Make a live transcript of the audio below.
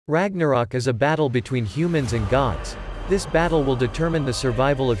Ragnarok is a battle between humans and gods. This battle will determine the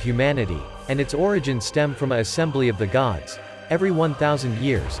survival of humanity, and its origins stem from an assembly of the gods. Every 1,000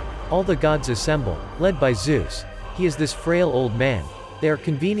 years, all the gods assemble, led by Zeus. He is this frail old man. They are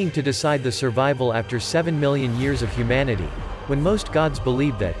convening to decide the survival after 7 million years of humanity, when most gods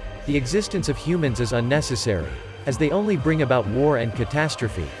believe that the existence of humans is unnecessary, as they only bring about war and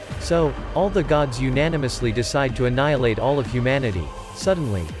catastrophe. So, all the gods unanimously decide to annihilate all of humanity.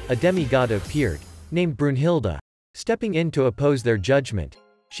 Suddenly, a demigod appeared, named Brunhilde. Stepping in to oppose their judgment,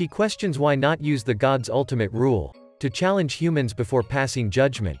 she questions why not use the gods' ultimate rule, to challenge humans before passing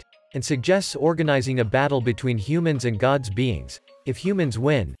judgment, and suggests organizing a battle between humans and gods' beings. If humans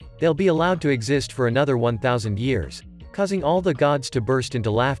win, they'll be allowed to exist for another 1,000 years, causing all the gods to burst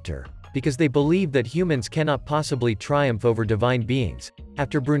into laughter, because they believe that humans cannot possibly triumph over divine beings.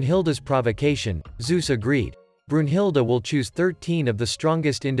 After Brunhilde's provocation, Zeus agreed. Brunhilde will choose 13 of the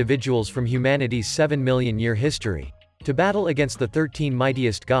strongest individuals from humanity's 7 million year history, to battle against the 13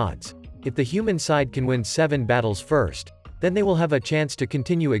 mightiest gods. If the human side can win 7 battles first, then they will have a chance to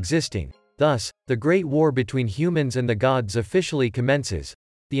continue existing. Thus, the great war between humans and the gods officially commences.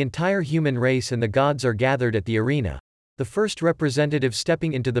 The entire human race and the gods are gathered at the arena. The first representative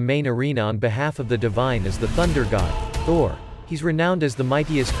stepping into the main arena on behalf of the divine is the thunder god, Thor. He's renowned as the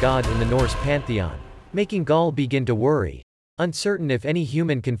mightiest god in the Norse pantheon, making Gaul begin to worry. Uncertain if any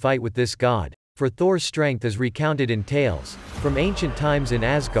human can fight with this god, for Thor's strength is recounted in tales from ancient times in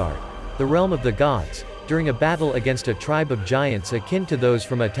Asgard, the realm of the gods. During a battle against a tribe of giants akin to those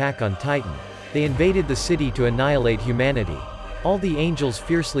from Attack on Titan, they invaded the city to annihilate humanity. All the angels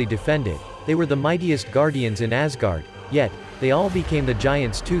fiercely defended. They were the mightiest guardians in Asgard, yet they all became the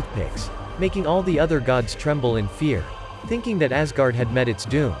giants' toothpicks, making all the other gods tremble in fear, thinking that Asgard had met its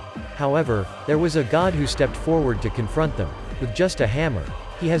doom. However, there was a god who stepped forward to confront them. With just a hammer,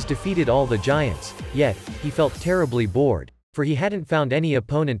 he has defeated all the giants, yet he felt terribly bored, for he hadn't found any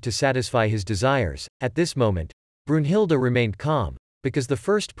opponent to satisfy his desires. At this moment, Brunhilde remained calm, because the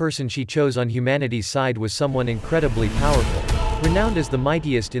first person she chose on humanity's side was someone incredibly powerful, renowned as the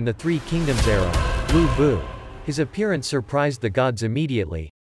mightiest in the Three Kingdoms era, Lu Bu. His appearance surprised the gods immediately.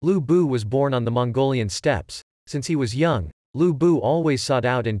 Lu Bu was born on the Mongolian steppes. Since he was young, Lu Bu always sought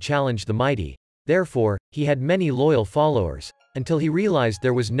out and challenged the mighty. Therefore, he had many loyal followers, until he realized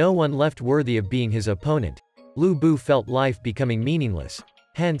there was no one left worthy of being his opponent. Lu Bu felt life becoming meaningless.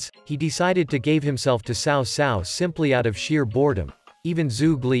 Hence, he decided to give himself to Cao Cao simply out of sheer boredom. Even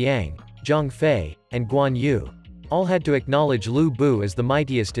Zhuge Liang, Zhang Fei, and Guan Yu all had to acknowledge Lu Bu as the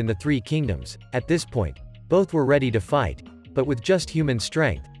mightiest in the Three Kingdoms. At this point, both were ready to fight, but with just human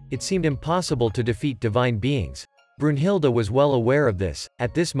strength, it seemed impossible to defeat divine beings. Brunhilde was well aware of this.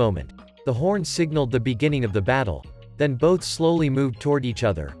 At this moment, the horn signaled the beginning of the battle. Then both slowly moved toward each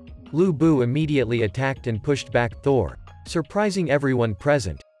other. Lu Bu immediately attacked and pushed back Thor, surprising everyone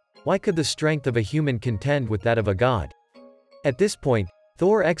present. Why could the strength of a human contend with that of a god? At this point,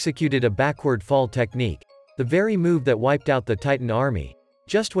 Thor executed a backward fall technique, the very move that wiped out the Titan army.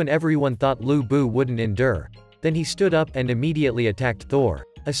 Just when everyone thought Lu Bu wouldn't endure, then he stood up and immediately attacked Thor,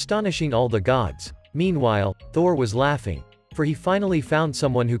 astonishing all the gods. Meanwhile, Thor was laughing, for he finally found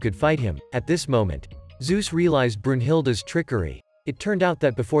someone who could fight him. At this moment, Zeus realized Brunhilde's trickery. It turned out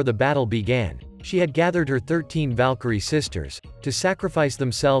that before the battle began, she had gathered her 13 Valkyrie sisters, to sacrifice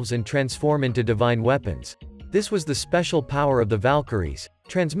themselves and transform into divine weapons. This was the special power of the Valkyries,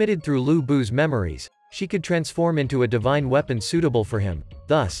 transmitted through Lu Bu's memories. She could transform into a divine weapon suitable for him.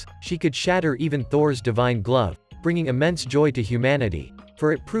 Thus, she could shatter even Thor's divine glove, bringing immense joy to humanity,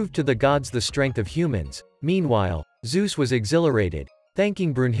 for it proved to the gods the strength of humans. Meanwhile, Zeus was exhilarated,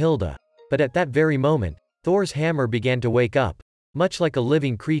 thanking Brunhilde. But at that very moment, Thor's hammer began to wake up. Much like a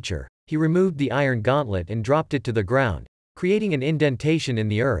living creature, he removed the iron gauntlet and dropped it to the ground, creating an indentation in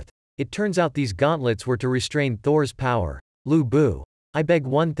the earth. It turns out these gauntlets were to restrain Thor's power. Lu Bu, I beg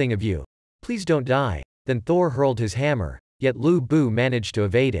one thing of you. Please don't die. Then Thor hurled his hammer, yet Lu Bu managed to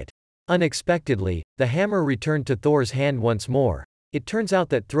evade it. Unexpectedly, the hammer returned to Thor's hand once more. It turns out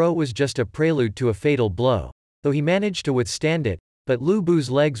that throw was just a prelude to a fatal blow. Though he managed to withstand it, but Lu Bu's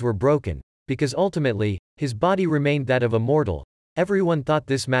legs were broken, because ultimately, his body remained that of a mortal. Everyone thought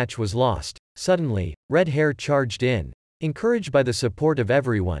this match was lost. Suddenly, Red Hair charged in. Encouraged by the support of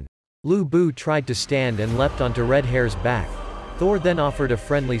everyone, Lu Bu tried to stand and leapt onto Red Hair's back. Thor then offered a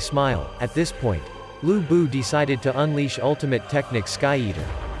friendly smile. At this point, Lu Bu decided to unleash ultimate technique Sky Eater.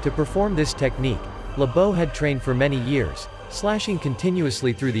 To perform this technique, Le Beau had trained for many years, slashing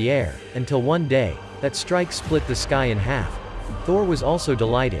continuously through the air, until one day, that strike split the sky in half. Thor was also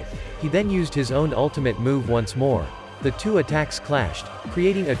delighted. He then used his own ultimate move once more, The two attacks clashed,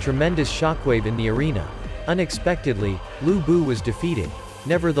 creating a tremendous shockwave in the arena. Unexpectedly, Lu Bu was defeated.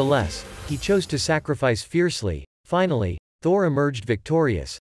 Nevertheless, he chose to sacrifice fiercely. Finally, Thor emerged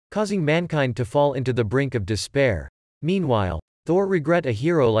victorious, causing mankind to fall into the brink of despair. Meanwhile, Thor regret a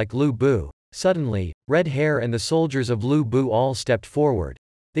hero like Lu Bu. Suddenly, Red Hair and the soldiers of Lu Bu all stepped forward.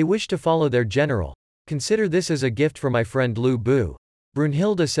 They wished to follow their general. Consider this as a gift for my friend Lu Bu.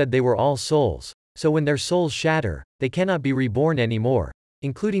 Brunhilde said they were all souls. So when their souls shatter, they cannot be reborn anymore,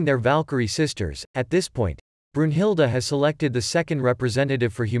 including their Valkyrie sisters. At this point, Brunhilde has selected the second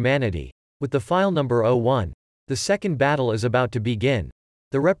representative for humanity. With the file number 01, the second battle is about to begin.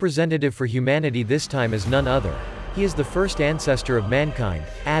 The representative for humanity this time is none other. He is the first ancestor of mankind,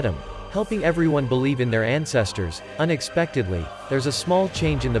 Adam, helping everyone believe in their ancestors. Unexpectedly, there's a small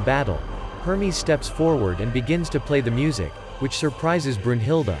change in the battle. Hermes steps forward and begins to play the music, which surprises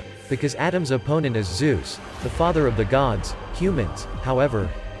Brunhilde, because Adam's opponent is Zeus, the father of the gods. Humans, however,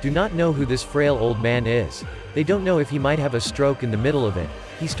 do not know who this frail old man is. They don't know if he might have a stroke in the middle of it.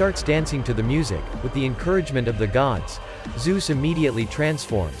 He starts dancing to the music. With the encouragement of the gods, Zeus immediately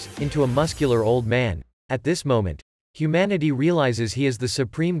transforms into a muscular old man. At this moment, humanity realizes he is the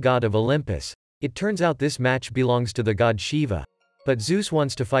supreme god of Olympus. It turns out this match belongs to the god Shiva. But Zeus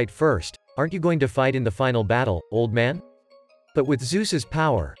wants to fight first. Aren't you going to fight in the final battle, old man? But with Zeus's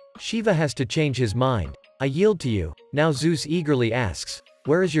power, Shiva has to change his mind. I yield to you. Now Zeus eagerly asks,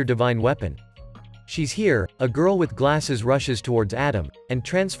 where is your divine weapon? She's here. A girl with glasses rushes towards Adam, and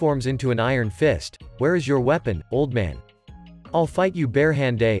transforms into an iron fist. Where is your weapon, old man? I'll fight you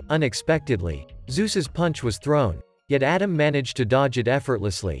barehanded. Unexpectedly, Zeus's punch was thrown, yet Adam managed to dodge it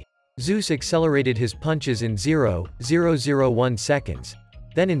effortlessly. Zeus accelerated his punches in 0.001 seconds,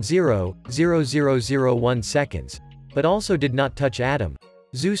 then in 0.0001 seconds, but also did not touch Adam.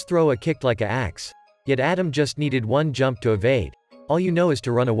 Zeus threw a kick like an axe, yet Adam just needed one jump to evade. All you know is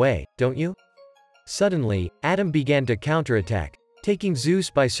to run away, don't you? Suddenly, Adam began to counterattack, taking Zeus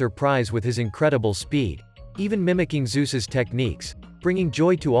by surprise with his incredible speed, even mimicking Zeus's techniques, bringing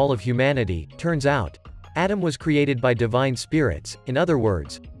joy to all of humanity. Turns out, Adam was created by divine spirits. In other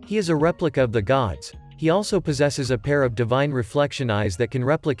words, he is a replica of the gods. He also possesses a pair of divine reflection eyes that can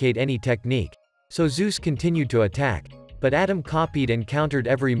replicate any technique. So Zeus continued to attack, but Adam copied and countered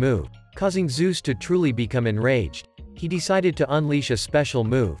every move, causing Zeus to truly become enraged. He decided to unleash a special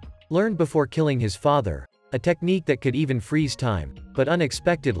move, learned before killing his father, a technique that could even freeze time. But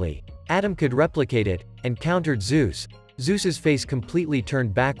unexpectedly, Adam could replicate it, and countered Zeus. Zeus's face completely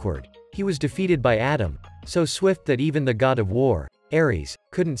turned backward. He was defeated by Adam, so swift that even the god of war, Ares,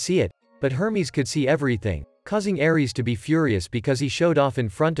 couldn't see it. But Hermes could see everything, causing Ares to be furious because he showed off in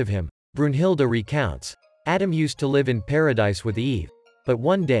front of him. Brunhilde recounts, Adam used to live in paradise with Eve. But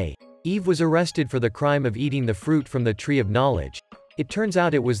one day, Eve was arrested for the crime of eating the fruit from the tree of knowledge. It turns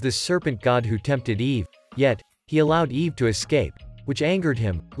out it was this serpent god who tempted Eve, yet, he allowed Eve to escape, which angered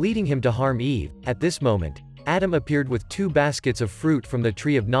him, leading him to harm Eve. At this moment, Adam appeared with 2 baskets of fruit from the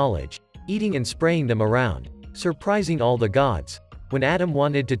tree of knowledge, eating and spraying them around, surprising all the gods. When Adam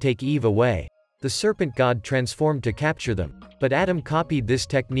wanted to take Eve away, the serpent god transformed to capture them, but Adam copied this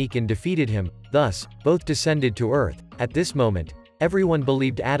technique and defeated him. Thus, both descended to earth. At this moment, everyone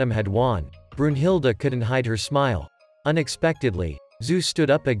believed Adam had won. Brunhilde couldn't hide her smile. Unexpectedly, Zeus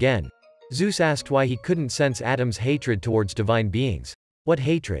stood up again. Zeus asked why he couldn't sense Adam's hatred towards divine beings. What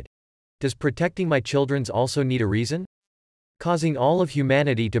hatred? Does protecting my children also need a reason? Causing all of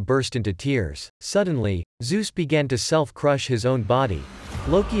humanity to burst into tears. Suddenly, Zeus began to self-crush his own body.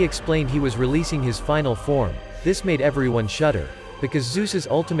 Loki explained he was releasing his final form. This made everyone shudder, because Zeus's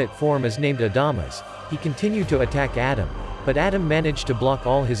ultimate form is named Adamas. He continued to attack Adam, but Adam managed to block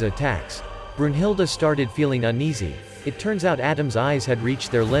all his attacks. Brunhilde started feeling uneasy. It turns out Adam's eyes had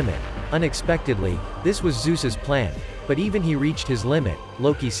reached their limit. Unexpectedly, this was Zeus's plan, but even he reached his limit.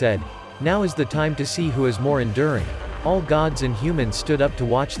 Loki said, now is the time to see who is more enduring. All gods and humans stood up to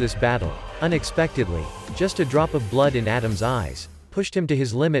watch this battle. Unexpectedly, just a drop of blood in Adam's eyes pushed him to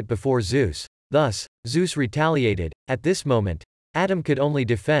his limit before Zeus. Thus, Zeus retaliated. At this moment, Adam could only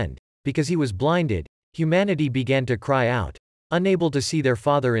defend. Because he was blinded, humanity began to cry out, unable to see their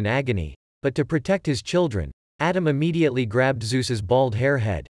father in agony. But to protect his children, Adam immediately grabbed Zeus's bald hair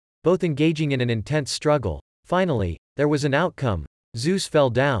head, both engaging in an intense struggle. Finally, there was an outcome. Zeus fell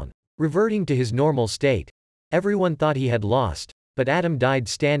down, reverting to his normal state. Everyone thought he had lost, but Adam died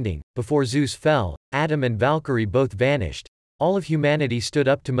standing. Before Zeus fell, Adam and Valkyrie both vanished. All of humanity stood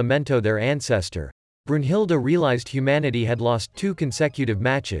up to memento their ancestor. Brunhilde realized humanity had lost 2 consecutive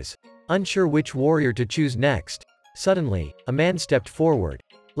matches, unsure which warrior to choose next. Suddenly, a man stepped forward.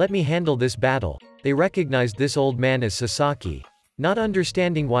 Let me handle this battle. they recognized this old man as Sasaki. Not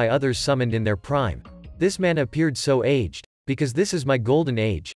understanding why others summoned in their prime. This man appeared so aged, because this is my golden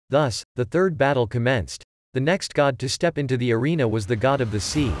age. Thus, the third battle commenced. The next god to step into the arena was the god of the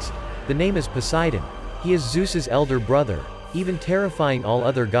seas. The name is Poseidon. He is Zeus's elder brother, even terrifying all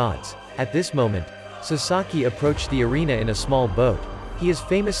other gods. At this moment, Sasaki approached the arena in a small boat. He is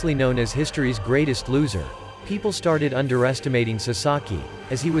famously known as history's greatest loser. People started underestimating Sasaki,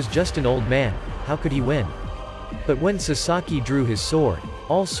 as he was just an old man. How could he win? But when Sasaki drew his sword,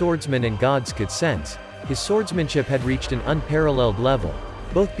 all swordsmen and gods could sense, his swordsmanship had reached an unparalleled level.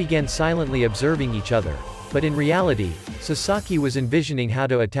 Both began silently observing each other. But in reality, Sasaki was envisioning how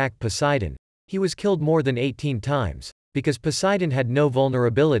to attack Poseidon. He was killed more than 18 times, because Poseidon had no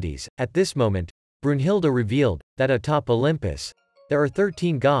vulnerabilities. At this moment, Brunhilde revealed that atop Olympus, there are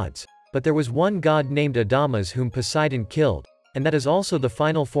 13 gods, but there was one god named Adamas whom Poseidon killed, and that is also the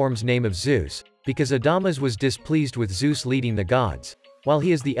final form's name of Zeus, because Adamas was displeased with Zeus leading the gods. While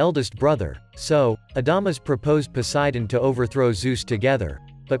he is the eldest brother, so, Adamas proposed Poseidon to overthrow Zeus together,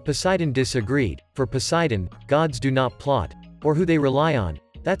 but Poseidon disagreed. For Poseidon, gods do not plot, or who they rely on.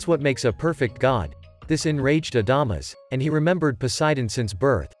 That's what makes a perfect god. This enraged Adamas, and he remembered Poseidon since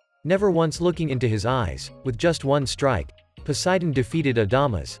birth, never once looking into his eyes. With just one strike, Poseidon defeated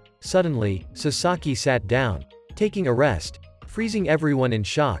Adamas. Suddenly, Sasaki sat down, taking a rest, freezing everyone in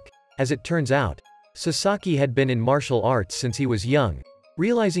shock. As it turns out, Sasaki had been in martial arts since he was young.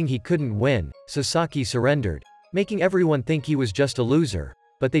 Realizing he couldn't win, Sasaki surrendered, making everyone think he was just a loser.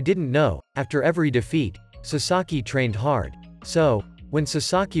 But they didn't know, after every defeat, Sasaki trained hard. So, when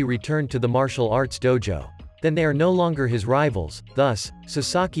Sasaki returned to the martial arts dojo, then they are no longer his rivals. Thus,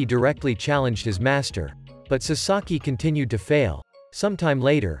 Sasaki directly challenged his master. But Sasaki continued to fail. Sometime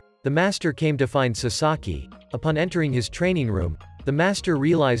later, the master came to find Sasaki. Upon entering his training room, the master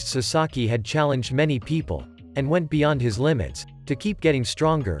realized Sasaki had challenged many people, and went beyond his limits. To keep getting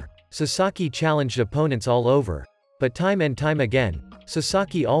stronger, Sasaki challenged opponents all over. But time and time again,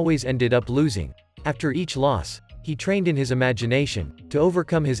 Sasaki always ended up losing. After each loss, he trained in his imagination, to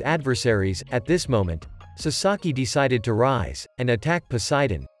overcome his adversaries. At this moment, Sasaki decided to rise, and attack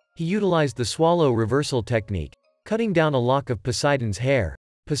Poseidon. He utilized the swallow reversal technique, cutting down a lock of Poseidon's hair.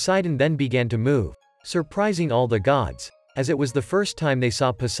 Poseidon then began to move, surprising all the gods, as it was the first time they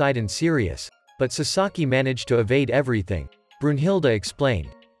saw Poseidon serious. But Sasaki managed to evade everything. Brunhilde explained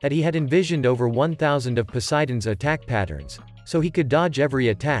that he had envisioned over 1,000 of Poseidon's attack patterns, so he could dodge every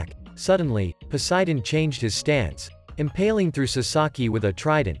attack. Suddenly, Poseidon changed his stance, impaling through Sasaki with a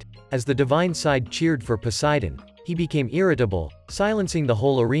trident. As the divine side cheered for Poseidon, he became irritable, silencing the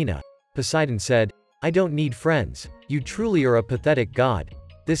whole arena. Poseidon said, "I don't need friends. You truly are a pathetic god."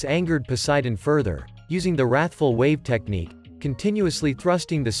 This angered Poseidon further, using the wrathful wave technique, continuously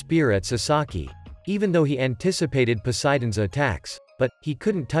thrusting the spear at Sasaki. Even though he anticipated Poseidon's attacks, but he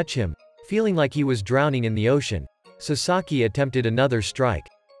couldn't touch him. Feeling like he was drowning in the ocean, Sasaki attempted another strike.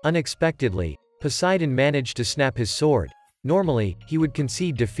 Unexpectedly, Poseidon managed to snap his sword. Normally, he would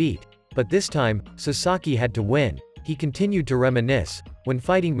concede defeat, but this time, Sasaki had to win. He continued to reminisce, when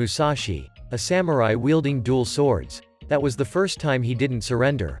fighting Musashi, a samurai wielding dual swords. That was the first time he didn't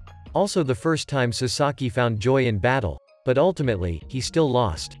surrender. Also the first time Sasaki found joy in battle, but ultimately, he still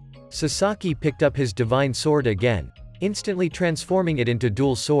lost. Sasaki picked up his divine sword again, instantly transforming it into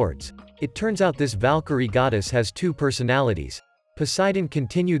dual swords. It turns out this Valkyrie goddess has two personalities. Poseidon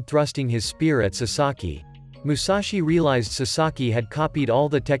continued thrusting his spear at Sasaki. Musashi realized Sasaki had copied all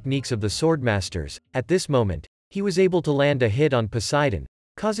the techniques of the swordmasters. At this moment, he was able to land a hit on Poseidon,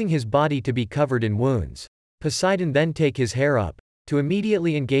 causing his body to be covered in wounds. Poseidon then take his hair up, to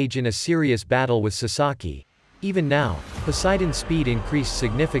immediately engage in a serious battle with Sasaki. Even now, Poseidon's speed increased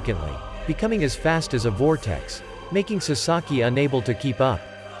significantly, becoming as fast as a vortex, making Sasaki unable to keep up.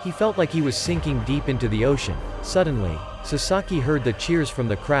 He felt like he was sinking deep into the ocean. Suddenly, Sasaki heard the cheers from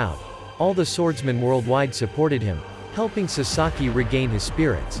the crowd. All the swordsmen worldwide supported him, helping Sasaki regain his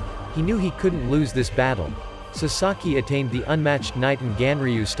spirits. He knew he couldn't lose this battle. Sasaki attained the unmatched Knight and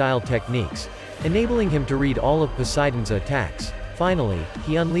Ganryu style techniques, enabling him to read all of Poseidon's attacks. Finally,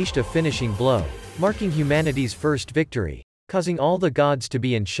 he unleashed a finishing blow, marking humanity's first victory, causing all the gods to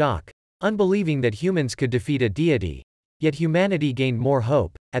be in shock, unbelieving that humans could defeat a deity. Yet humanity gained more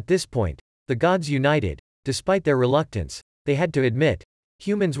hope. At this point, the gods united. Despite their reluctance, they had to admit,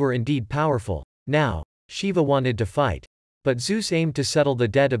 humans were indeed powerful. Now, Shiva wanted to fight. But Zeus aimed to settle the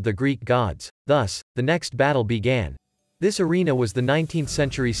debt of the Greek gods. Thus, the next battle began. This arena was the 19th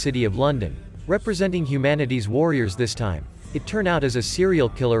century city of London, representing humanity's warriors this time. It turned out as a serial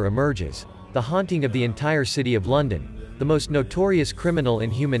killer emerges, the haunting of the entire city of London, the most notorious criminal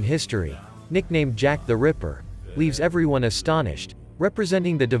in human history. nicknamed Jack the Ripper, leaves everyone astonished.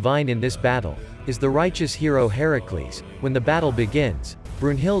 Representing the divine in this battle is the righteous hero Heracles. When the battle begins,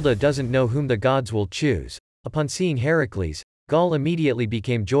 Brunhilde doesn't know whom the gods will choose. Upon seeing Heracles, Gaul immediately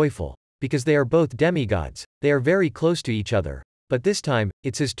became joyful, because they are both demigods, they are very close to each other. But this time,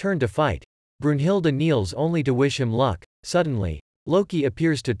 it's his turn to fight. Brunhilde kneels only to wish him luck. Suddenly, Loki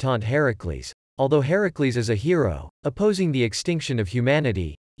appears to taunt Heracles. Although Heracles is a hero, opposing the extinction of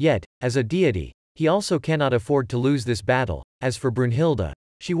humanity, yet, as a deity, he also cannot afford to lose this battle. As for Brunhilde,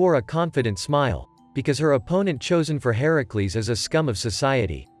 she wore a confident smile, because her opponent chosen for Heracles is a scum of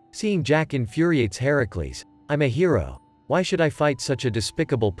society. Seeing Jack infuriates Heracles. I'm a hero. Why should I fight such a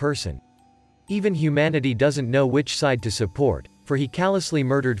despicable person? Even humanity doesn't know which side to support, for he callously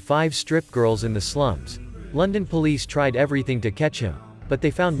murdered 5 strip girls in the slums. London police tried everything to catch him, but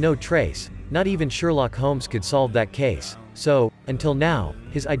they found no trace. Not even Sherlock Holmes could solve that case. So, until now,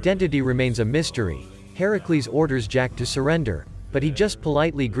 his identity remains a mystery. Heracles orders Jack to surrender, but he just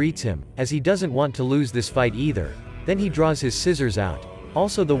politely greets him, as he doesn't want to lose this fight either. Then he draws his scissors out,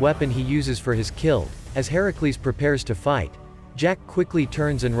 also the weapon he uses for his kill. As Heracles prepares to fight, Jack quickly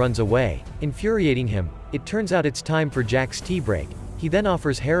turns and runs away, infuriating him. It turns out it's time for Jack's tea break. He then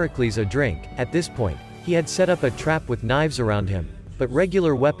offers Heracles a drink. At this point, he had set up a trap with knives around him, but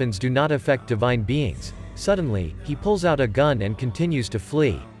regular weapons do not affect divine beings. Suddenly, he pulls out a gun and continues to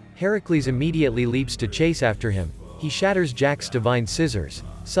flee. Heracles immediately leaps to chase after him. He shatters Jack's divine scissors.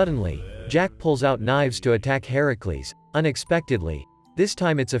 Suddenly, Jack pulls out knives to attack Heracles. Unexpectedly, this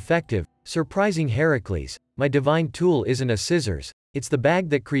time it's effective, surprising Heracles. My divine tool isn't a scissors, it's the bag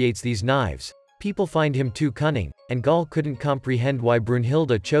that creates these knives. People find him too cunning, and Gaul couldn't comprehend why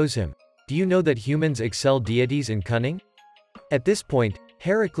Brunhilde chose him. Do you know that humans excel deities in cunning? At this point,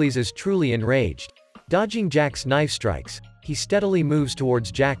 Heracles is truly enraged. Dodging Jack's knife strikes, he steadily moves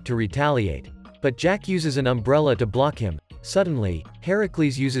towards Jack to retaliate. But Jack uses an umbrella to block him. Suddenly,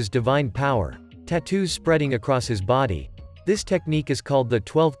 Heracles uses divine power, tattoos spreading across his body. This technique is called the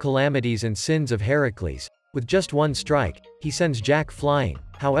 12 calamities and sins of Heracles. With just one strike, he sends Jack flying.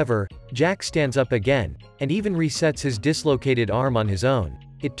 However, Jack stands up again, and even resets his dislocated arm on his own.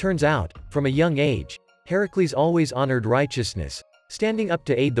 It turns out, from a young age, Heracles always honored righteousness, standing up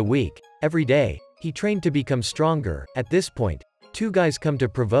to aid the weak. Every day, he trained to become stronger. At this point, 2 guys come to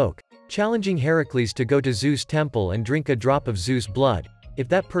provoke, challenging Heracles to go to Zeus' temple and drink a drop of Zeus' blood. If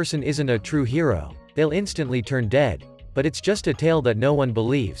that person isn't a true hero, they'll instantly turn dead. But it's just a tale that no one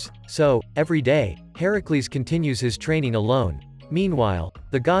believes. So, every day, Heracles continues his training alone. Meanwhile,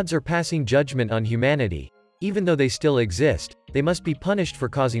 the gods are passing judgment on humanity. Even though they still exist, they must be punished for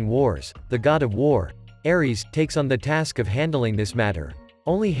causing wars. The god of war, Ares, takes on the task of handling this matter.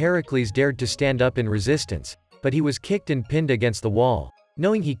 Only Heracles dared to stand up in resistance, but he was kicked and pinned against the wall.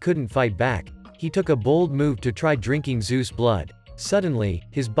 Knowing he couldn't fight back, he took a bold move to try drinking Zeus' blood. Suddenly,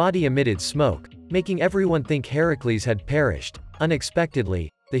 his body emitted smoke, making everyone think Heracles had perished. Unexpectedly,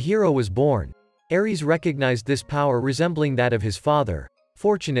 the hero was born. Ares recognized this power resembling that of his father.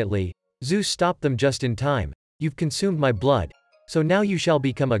 Fortunately, Zeus stopped them just in time. You've consumed my blood, so now you shall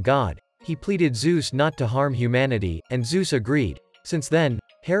become a god. He pleaded Zeus not to harm humanity, and Zeus agreed. Since then,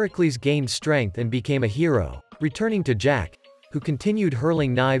 Heracles gained strength and became a hero. Returning to Jack, who continued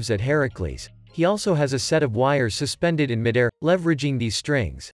hurling knives at Heracles. He also has a set of wires suspended in midair. Leveraging these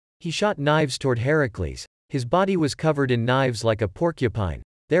strings, he shot knives toward Heracles. His body was covered in knives like a porcupine.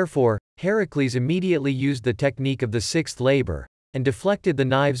 Therefore, Heracles immediately used the technique of the 6th labor, and deflected the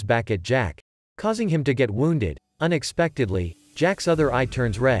knives back at Jack, causing him to get wounded. Unexpectedly, Jack's other eye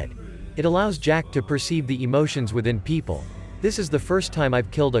turns red. It allows Jack to perceive the emotions within people. This is the first time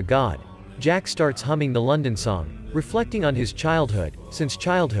I've killed a god. Jack starts humming the London song, reflecting on his childhood. Since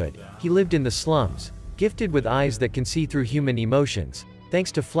childhood, he lived in the slums, gifted with eyes that can see through human emotions.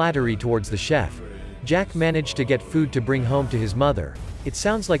 Thanks to flattery towards the chef, Jack managed to get food to bring home to his mother. It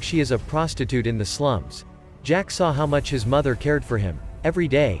sounds like she is a prostitute in the slums. Jack saw how much his mother cared for him. Every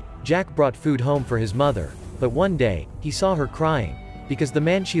day, Jack brought food home for his mother. But one day, he saw her crying, because the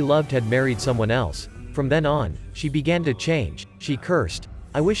man she loved had married someone else. From then on, she began to change. She cursed,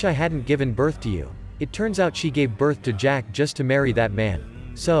 "I wish I hadn't given birth to you." It turns out she gave birth to Jack just to marry that man.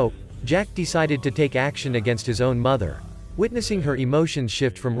 So, Jack decided to take action against his own mother. Witnessing her emotions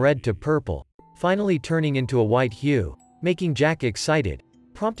shift from red to purple, finally turning into a white hue, making Jack excited,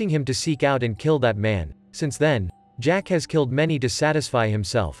 prompting him to seek out and kill that man. Since then, Jack has killed many to satisfy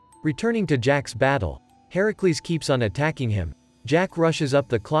himself. Returning to Jack's battle, Heracles keeps on attacking him. Jack rushes up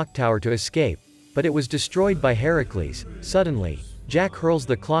the clock tower to escape, but it was destroyed by Heracles. Suddenly, Jack hurls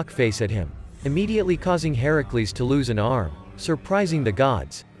the clock face at him, immediately causing Heracles to lose an arm. Surprising the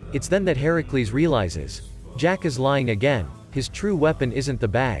gods, It's then that Heracles realizes. Jack is lying again, his true weapon isn't the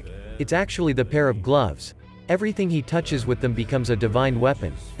bag. It's actually the pair of gloves. Everything he touches with them becomes a divine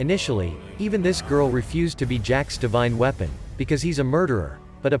weapon. Initially, even this girl refused to be Jack's divine weapon, because he's a murderer,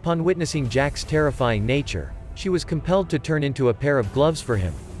 but upon witnessing Jack's terrifying nature, she was compelled to turn into a pair of gloves for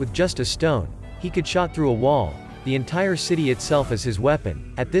him. With just a stone, he could shot through a wall, the entire city itself as his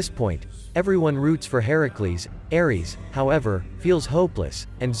weapon. At this point, everyone roots for Heracles. Ares, however, feels hopeless,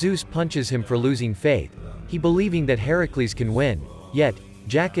 and Zeus punches him for losing faith, he believing that Heracles can win. Yet,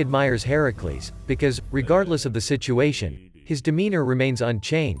 Jack admires Heracles, because, regardless of the situation, his demeanor remains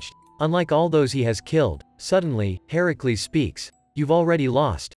unchanged. Unlike all those he has killed, suddenly, Heracles speaks. You've already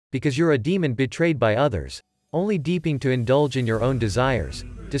lost, because you're a demon betrayed by others, only deeping to indulge in your own desires.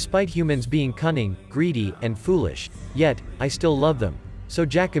 Despite humans being cunning, greedy, and foolish, yet, I still love them. So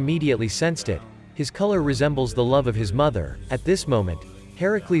Jack immediately sensed it. His color resembles the love of his mother. At this moment,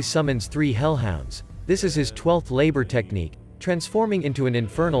 Heracles summons 3 hellhounds. This is his 12th labor technique, transforming into an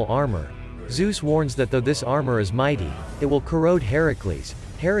infernal armor. Zeus warns that though this armor is mighty, it will corrode Heracles.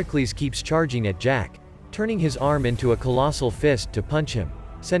 Heracles keeps charging at Jack, turning his arm into a colossal fist to punch him,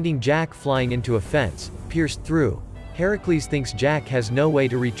 sending Jack flying into a fence, pierced through. Heracles thinks Jack has no way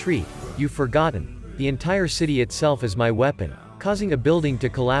to retreat. You've forgotten. The entire city itself is my weapon, causing a building to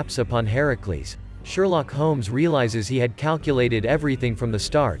collapse upon Heracles. Sherlock Holmes realizes he had calculated everything from the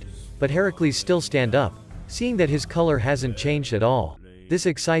start, but Heracles still stands up, seeing that his color hasn't changed at all. This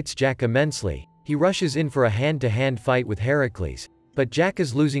excites Jack immensely. He rushes in for a hand-to-hand fight with Heracles, but Jack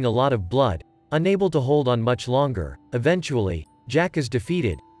is losing a lot of blood, unable to hold on much longer. Eventually, Jack is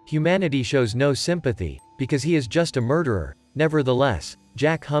defeated. Humanity shows no sympathy, because he is just a murderer. Nevertheless,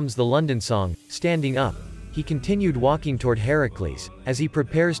 Jack hums the London song, standing up. He continued walking toward Heracles. As he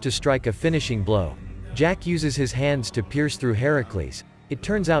prepares to strike a finishing blow, Jack uses his hands to pierce through Heracles. It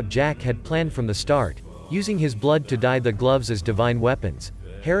turns out Jack had planned from the start, using his blood to dye the gloves as divine weapons.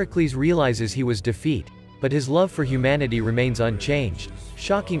 Heracles realizes he was defeat, but his love for humanity remains unchanged,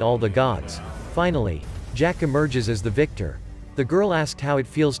 shocking all the gods. Finally, Jack emerges as the victor. The girl asked how it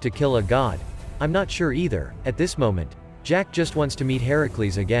feels to kill a god. I'm not sure either. At this moment, Jack just wants to meet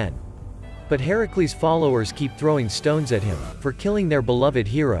Heracles again. But Heracles' followers keep throwing stones at him, for killing their beloved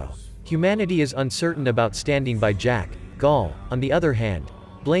hero. Humanity is uncertain about standing by Jack. Gaul, on the other hand,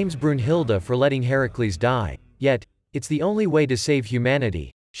 blames Brunhilde for letting Heracles die. Yet, it's the only way to save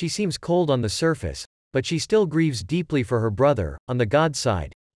humanity. She seems cold on the surface, but she still grieves deeply for her brother. On the god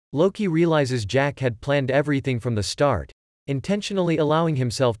side, Loki realizes Jack had planned everything from the start, intentionally allowing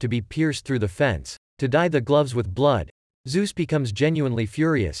himself to be pierced through the fence, to dye the gloves with blood. Zeus becomes genuinely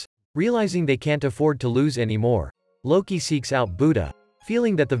furious, realizing they can't afford to lose anymore. Loki seeks out Buddha,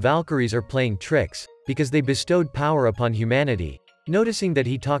 feeling that the Valkyries are playing tricks, because they bestowed power upon humanity. Noticing that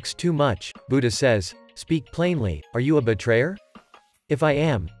he talks too much, Buddha says, "Speak plainly, are you a betrayer? If I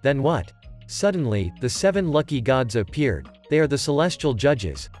am, then what?" Suddenly, the 7 lucky gods appeared. They are the celestial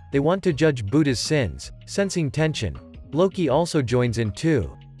judges. They want to judge Buddha's sins. Sensing tension, Loki also joins in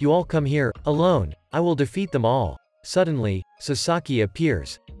too. "You all come here, alone. I will defeat them all." Suddenly, Sasaki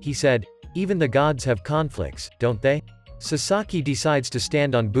appears. He said, "Even the gods have conflicts, don't they?" Sasaki decides to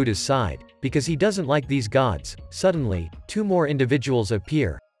stand on Buddha's side, because he doesn't like these gods. Suddenly, 2 more individuals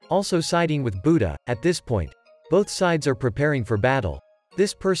appear, also siding with Buddha. At this point, both sides are preparing for battle.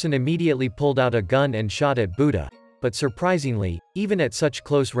 This person immediately pulled out a gun and shot at Buddha, but surprisingly, even at such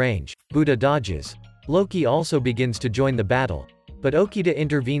close range, Buddha dodges. Loki also begins to join the battle, but Okita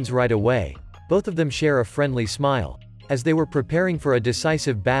intervenes right away. Both of them share a friendly smile. As they were preparing for a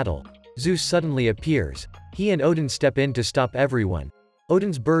decisive battle, Zeus suddenly appears. He and Odin step in to stop everyone.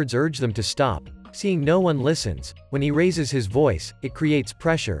 Odin's birds urge them to stop. Seeing no one listens, when he raises his voice, it creates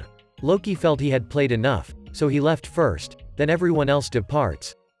pressure. Loki felt he had played enough, so he left first, then everyone else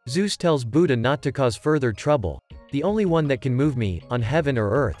departs. Zeus tells Buddha not to cause further trouble. "The only one that can move me, on heaven or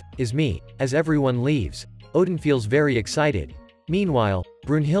earth, is me." As everyone leaves, Odin feels very excited. Meanwhile,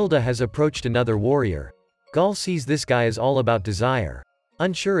 Brunhilde has approached another warrior. Gaul sees this guy as all about desire.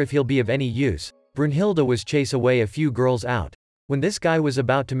 Unsure if he'll be of any use, Brunhilde was chase away a few girls out, when this guy was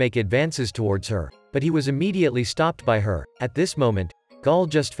about to make advances towards her, but he was immediately stopped by her. At this moment, Gaul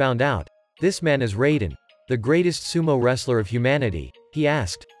just found out. This man is Raiden, the greatest sumo wrestler of humanity. He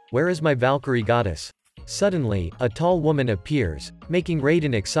asked, "Where is my Valkyrie goddess?" Suddenly, a tall woman appears, making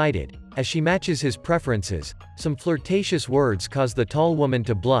Raiden excited. As she matches his preferences, some flirtatious words cause the tall woman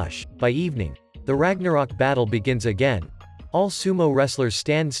to blush. By evening, the Ragnarok battle begins again. All sumo wrestlers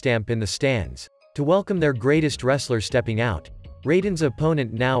stamp in the stands, to welcome their greatest wrestler stepping out. Raiden's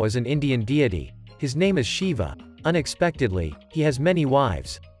opponent now is an Indian deity. His name is Shiva. Unexpectedly, he has many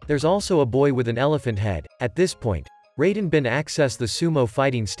wives. There's also a boy with an elephant head. At this point, Raiden bin access the sumo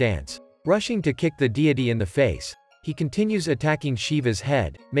fighting stance. Rushing to kick the deity in the face, he continues attacking Shiva's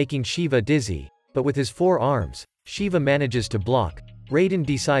head, making Shiva dizzy, but with his 4 arms, Shiva manages to block. Raiden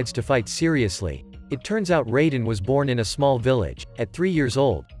decides to fight seriously. It turns out Raiden was born in a small village. At 3 years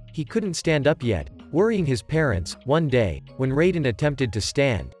old, he couldn't stand up yet, worrying his parents. One day, when Raiden attempted to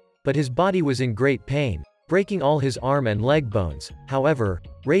stand, but his body was in great pain, breaking all his arm and leg bones. However,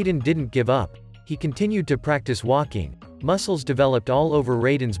 Raiden didn't give up. He continued to practice walking. Muscles developed all over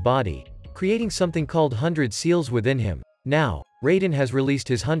Raiden's body, creating something called 100 seals within him. Now, Raiden has released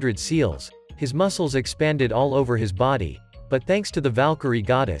his 100 seals. His muscles expanded all over his body, but thanks to the Valkyrie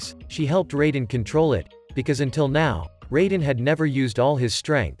goddess, she helped Raiden control it, because until now, Raiden had never used all his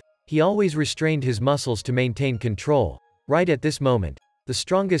strength. He always restrained his muscles to maintain control. Right at this moment, the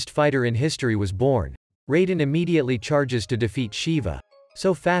strongest fighter in history was born. Raiden immediately charges to defeat Shiva,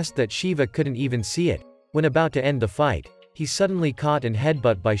 so fast that Shiva couldn't even see it. When about to end the fight, he's suddenly caught and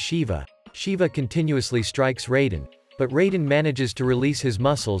headbutt by Shiva. Shiva continuously strikes Raiden, but Raiden manages to release his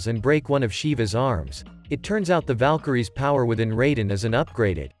muscles and break one of Shiva's arms. It turns out the Valkyrie's power within Raiden is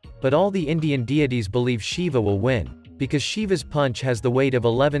upgraded, but all the Indian deities believe Shiva will win, because Shiva's punch has the weight of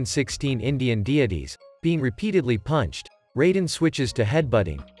 11-16 Indian deities. Being repeatedly punched, Raiden switches to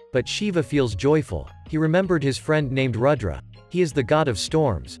headbutting, but Shiva feels joyful. He remembered his friend named Rudra. He is the god of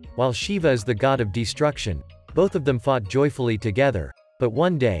storms, while Shiva is the god of destruction. Both of them fought joyfully together, but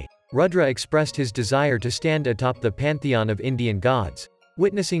one day, Rudra expressed his desire to stand atop the pantheon of Indian gods.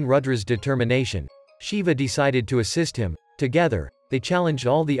 Witnessing Rudra's determination, Shiva decided to assist him. Together, they challenged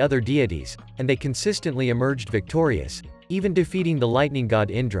all the other deities, and they consistently emerged victorious, even defeating the lightning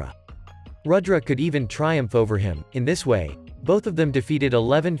god Indra. Rudra could even triumph over him. In this way, both of them defeated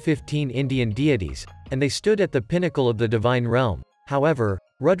 11-15 Indian deities, and they stood at the pinnacle of the divine realm. However,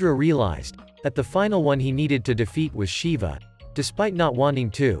 Rudra realized that the final one he needed to defeat was Shiva. Despite not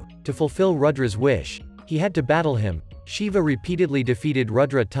wanting to fulfill Rudra's wish, he had to battle him. Shiva repeatedly defeated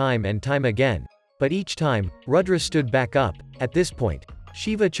Rudra time and time again, but each time, Rudra stood back up. At this point,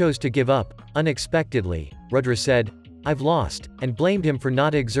 Shiva chose to give up. Unexpectedly, Rudra said, "I've lost," and blamed him for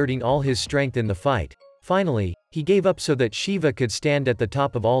not exerting all his strength in the fight. Finally, he gave up so that Shiva could stand at the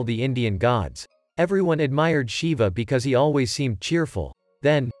top of all the Indian gods. Everyone admired Shiva because he always seemed cheerful.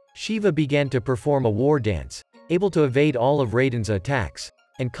 Then, Shiva began to perform a war dance, able to evade all of Raiden's attacks,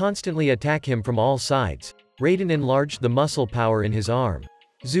 and constantly attack him from all sides. Raiden enlarged the muscle power in his arm.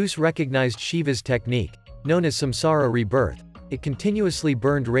 Zeus recognized Shiva's technique, known as Samsara Rebirth. It continuously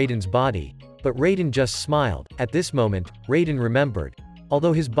burned Raiden's body, but Raiden just smiled. At this moment, Raiden remembered.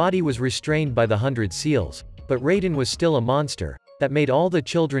 Although his body was restrained by the 100 seals, but Raiden was still a monster, that made all the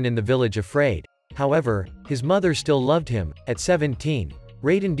children in the village afraid. However, his mother still loved him. At 17,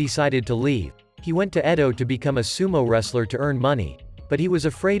 Raiden decided to leave. He went to Edo to become a sumo wrestler to earn money, but he was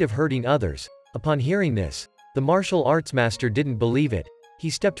afraid of hurting others. Upon hearing this, the martial arts master didn't believe it. He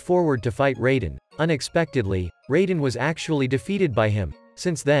stepped forward to fight Raiden. Unexpectedly, Raiden was actually defeated by him.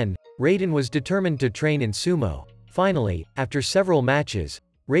 Since then, Raiden was determined to train in sumo. Finally, after several matches,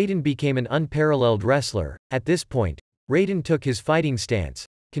 Raiden became an unparalleled wrestler. At this point, Raiden took his fighting stance,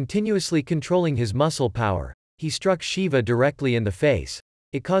 continuously controlling his muscle power. He struck Shiva directly in the face.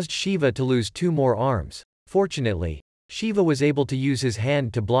 It caused Shiva to lose 2 more arms. Fortunately, Shiva was able to use his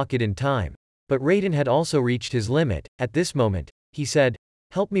hand to block it in time. But Raiden had also reached his limit. At this moment, he said,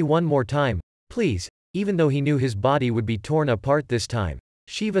 "Help me one more time, please." Even though he knew his body would be torn apart this time,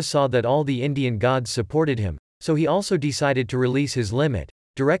 Shiva saw that all the Indian gods supported him, so he also decided to release his limit,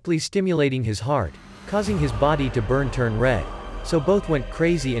 directly stimulating his heart, causing his body to turn red. So both went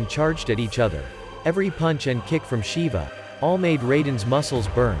crazy and charged at each other. Every punch and kick from Shiva, all made Raiden's muscles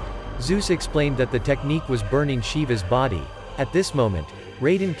burn. Zeus explained that the technique was burning Shiva's body. At this moment,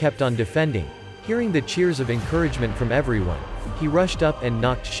 Raiden kept on defending. Hearing the cheers of encouragement from everyone, he rushed up and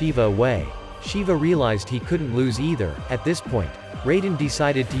knocked Shiva away. Shiva realized he couldn't lose either. At this point, Raiden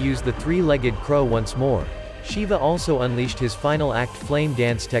decided to use the 3-legged crow once more. Shiva also unleashed his final act flame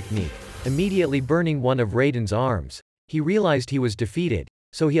dance technique, immediately burning one of Raiden's arms. He realized he was defeated,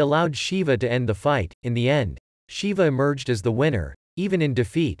 so he allowed Shiva to end the fight. In the end, Shiva emerged as the winner. Even in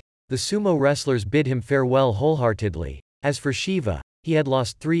defeat, the sumo wrestlers bid him farewell wholeheartedly. As for Shiva, he had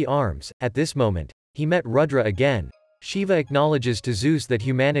lost 3 arms. At this moment, he met Rudra again. Shiva acknowledges to Zeus that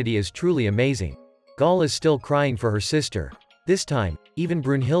humanity is truly amazing. Gaul is still crying for her sister. This time, even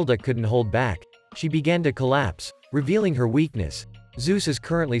Brunhilde couldn't hold back. She began to collapse, revealing her weakness. Zeus is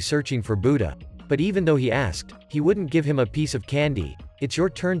currently searching for Buddha, but even though he asked, he wouldn't give him a piece of candy. "It's your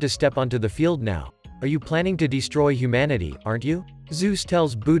turn to step onto the field now. Are you planning to destroy humanity, aren't you?" Zeus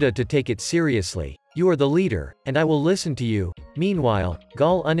tells Buddha to take it seriously. You are the leader, and I will listen to you. Meanwhile,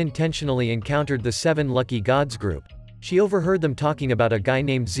 Gaul unintentionally encountered the 7 lucky gods group. She overheard them talking about a guy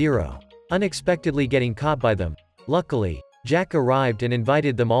named Zero, unexpectedly getting caught by them. Luckily, Jack arrived and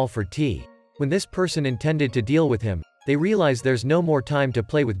invited them all for tea. When this person intended to deal with him, they realize there's no more time to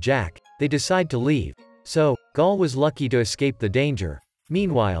play with Jack. They decide to leave. So, Gaul was lucky to escape the danger.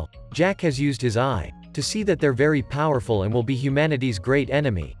 Meanwhile, Jack has used his eye to see that they're very powerful and will be humanity's great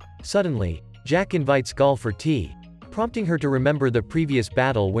enemy. Suddenly, Jack invites Gaul for tea, prompting her to remember the previous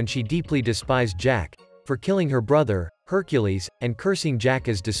battle when she deeply despised Jack for killing her brother, Hercules, and cursing Jack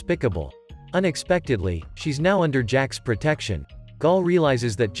as despicable. Unexpectedly, she's now under Jack's protection. Gaul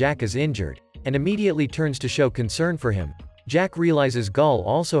realizes that Jack is injured, and immediately turns to show concern for him. Jack realizes Gaul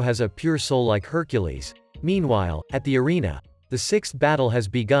also has a pure soul like Hercules. Meanwhile, at the arena, the 6th battle has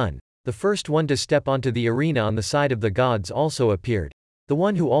begun. The first one to step onto the arena on the side of the gods also appeared. The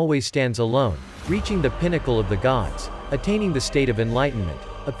one who always stands alone, reaching the pinnacle of the gods, attaining the state of enlightenment,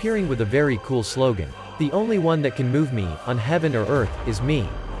 appearing with a very cool slogan. The only one that can move me, on heaven or earth, is me,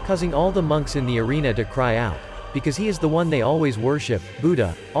 causing all the monks in the arena to cry out. Because he is the one they always worship,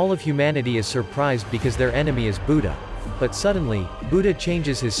 Buddha. All of humanity is surprised because their enemy is Buddha. But suddenly, Buddha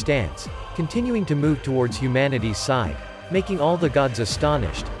changes his stance, continuing to move towards humanity's side, making all the gods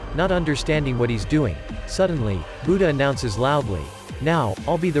astonished, not understanding what he's doing. Suddenly, Buddha announces loudly, "Now,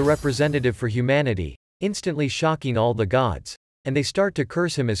 I'll be the representative for humanity," instantly shocking all the gods. And they start to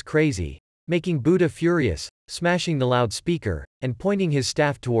curse him as crazy, making Buddha furious, smashing the loudspeaker, and pointing his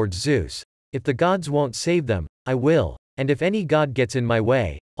staff towards Zeus. "If the gods won't save them, I will, and if any god gets in my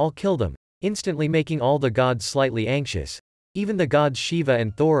way, I'll kill them," instantly making all the gods slightly anxious. Even the gods Shiva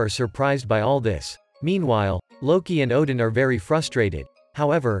and Thor are surprised by all this. Meanwhile, Loki and Odin are very frustrated.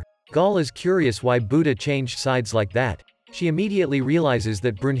 However, Gaul is curious why Buddha changed sides like that. She immediately realizes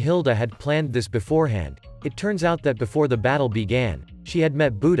that Brunhilde had planned this beforehand. It turns out that before the battle began, she had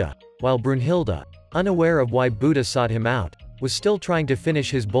met Buddha, while Brunhilde, unaware of why Buddha sought him out, was still trying to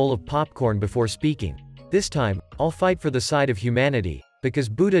finish his bowl of popcorn before speaking. This time, I'll fight for the side of humanity, because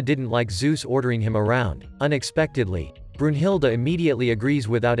Buddha didn't like Zeus ordering him around. Unexpectedly, Brunhilde immediately agrees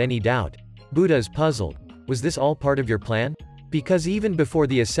without any doubt. Buddha is puzzled. Was this all part of your plan? Because even before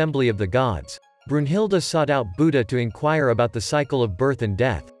the assembly of the gods, Brunhilde sought out Buddha to inquire about the cycle of birth and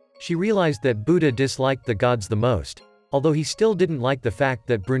death. She realized that Buddha disliked the gods the most, although he still didn't like the fact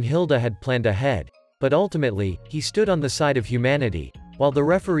that Brunhilde had planned ahead. But ultimately, he stood on the side of humanity. While the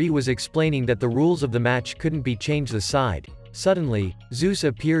referee was explaining that the rules of the match couldn't be changed aside, suddenly, Zeus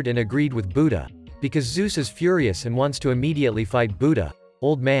appeared and agreed with Buddha. Because Zeus is furious and wants to immediately fight Buddha.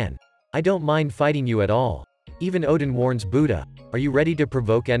 "Old man, I don't mind fighting you at all." Even Odin warns Buddha, "Are you ready to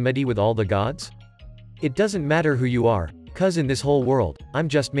provoke enmity with all the gods? It doesn't matter who you are, 'cause in this whole world, I'm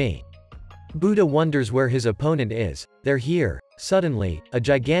just me." Buddha wonders where his opponent is. They're here. Suddenly, a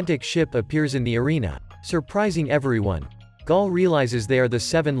gigantic ship appears in the arena, surprising everyone. Gaul realizes they are the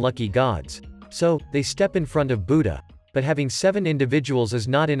 7 lucky gods. So, they step in front of Buddha. But having 7 individuals is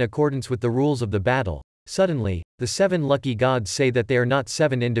not in accordance with the rules of the battle. Suddenly, the 7 lucky gods say that they are not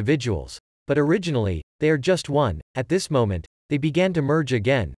 7 individuals. But originally, they are just one. At this moment, they began to merge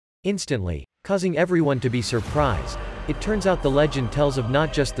again, instantly, causing everyone to be surprised. It turns out the legend tells of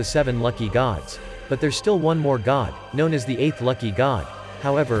not just the 7 lucky gods, but there's still one more god, known as the 8th lucky god.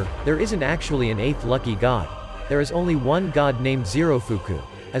 However, there isn't actually an 8th lucky god. There is only one god named Zerofuku.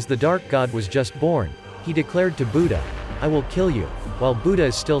 As the dark god was just born, he declared to Buddha, "I will kill you," while Buddha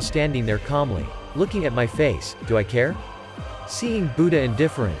is still standing there calmly, looking at my face. Do I care? Seeing Buddha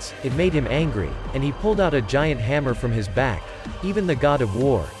indifference, it made him angry, and he pulled out a giant hammer from his back. Even the god of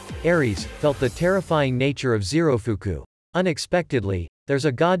war, Ares, felt the terrifying nature of Zerofuku. Unexpectedly, there's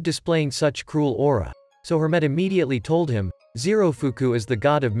a god displaying such cruel aura. So Hermet immediately told him, Zerofuku is the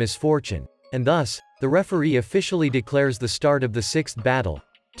god of misfortune. And thus, the referee officially declares the start of the 6th battle.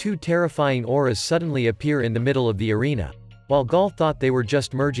 2 terrifying auras suddenly appear in the middle of the arena. While Gaul thought they were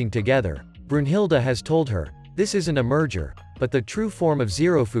just merging together, Brunhilde has told her, this isn't a merger, but the true form of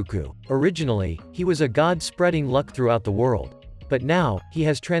Zerofuku. Originally, he was a god spreading luck throughout the world. But now, he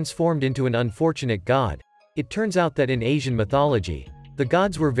has transformed into an unfortunate god. It turns out that in Asian mythology, the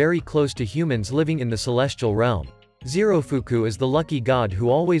gods were very close to humans living in the celestial realm. Zerofuku is the lucky god who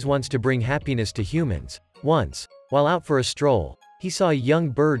always wants to bring happiness to humans. Once, while out for a stroll, he saw a young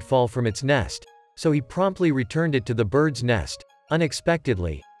bird fall from its nest. So he promptly returned it to the bird's nest.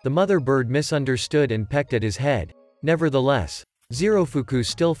 Unexpectedly, the mother bird misunderstood and pecked at his head. Nevertheless, Zerofuku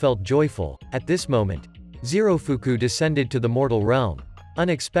still felt joyful. At this moment, Zerofuku descended to the mortal realm.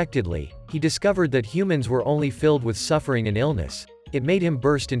 Unexpectedly, he discovered that humans were only filled with suffering and illness. It made him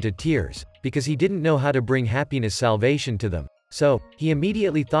burst into tears, because he didn't know how to bring happiness salvation to them. So, he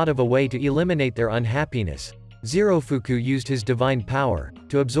immediately thought of a way to eliminate their unhappiness. Zirofuku used his divine power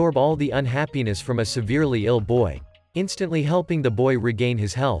to absorb all the unhappiness from a severely ill boy, instantly helping the boy regain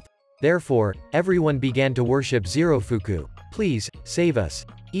his health. Therefore, everyone began to worship Zirofuku. Please, save us.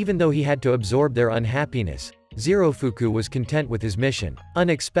 Even though he had to absorb their unhappiness, Zirofuku was content with his mission.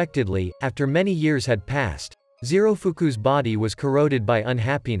 Unexpectedly, after many years had passed, Zirofuku's body was corroded by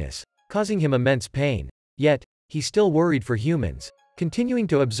unhappiness, causing him immense pain. Yet, he still worried for humans, continuing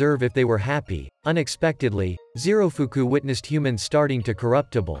to observe if they were happy. Unexpectedly, Zirofuku witnessed humans starting to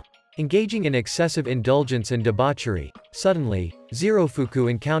corruptible, engaging in excessive indulgence and debauchery. Suddenly, Zirofuku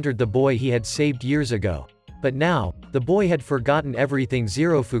encountered the boy he had saved years ago. But now, the boy had forgotten everything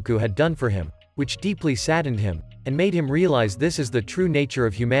Zirofuku had done for him, which deeply saddened him, and made him realize this is the true nature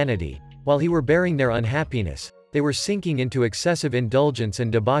of humanity. While he were bearing their unhappiness, they were sinking into excessive indulgence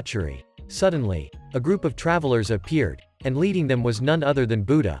and debauchery. Suddenly, a group of travelers appeared, and leading them was none other than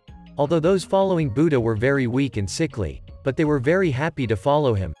Buddha. Although those following Buddha were very weak and sickly, but they were very happy to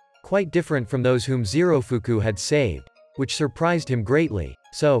follow him, quite different from those whom Zirofuku had saved, which surprised him greatly.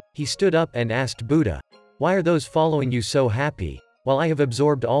 So, he stood up and asked Buddha, "Why are those following you so happy, while I have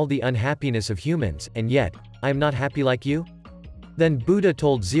absorbed all the unhappiness of humans, and yet, I am not happy like you?" Then Buddha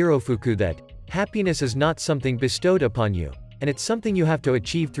told Zirofuku that, happiness is not something bestowed upon you, and it's something you have to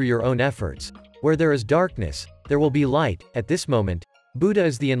achieve through your own efforts. Where there is darkness, there will be light. At this moment, Buddha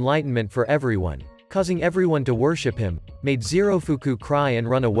is the enlightenment for everyone, causing everyone to worship him, made Zirofuku cry and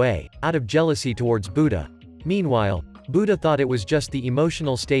run away, out of jealousy towards Buddha. Meanwhile, Buddha thought it was just the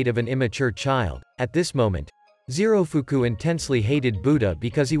emotional state of an immature child. At this moment, Zirofuku intensely hated Buddha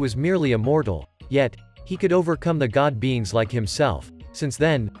because he was merely a mortal, yet, he could overcome the god beings like himself. Since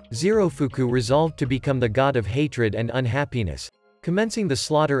then, Zirofuku resolved to become the god of hatred and unhappiness, commencing the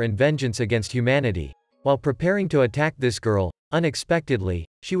slaughter and vengeance against humanity. While preparing to attack this girl, unexpectedly,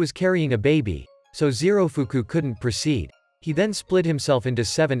 she was carrying a baby, so Zirofuku couldn't proceed. He then split himself into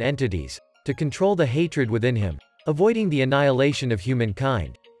 7 entities, to control the hatred within him, avoiding the annihilation of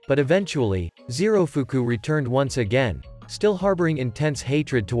humankind. But eventually, Zirofuku returned once again, still harboring intense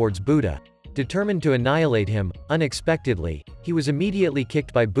hatred towards Buddha. Determined to annihilate him, unexpectedly, he was immediately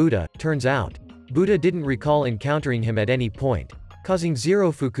kicked by Buddha. Turns out, Buddha didn't recall encountering him at any point, causing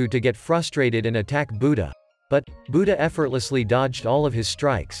Zirofuku to get frustrated and attack Buddha. But, Buddha effortlessly dodged all of his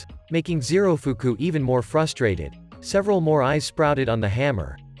strikes, making Zirofuku even more frustrated. Several more eyes sprouted on the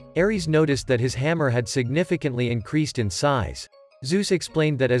hammer. Ares noticed that his hammer had significantly increased in size. Zeus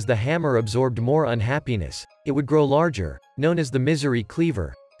explained that as the hammer absorbed more unhappiness, it would grow larger, known as the misery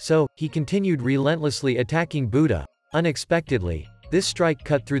cleaver. So, he continued relentlessly attacking Buddha. Unexpectedly, this strike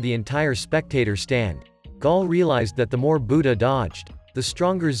cut through the entire spectator stand. Gaul realized that the more Buddha dodged, the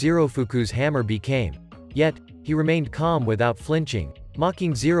stronger Zirofuku's hammer became. Yet, he remained calm without flinching,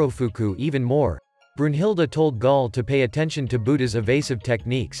 mocking Zirofuku even more. Brunhilde told Gaul to pay attention to Buddha's evasive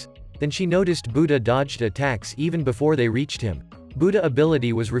techniques. Then she noticed Buddha dodged attacks even before they reached him. Buddha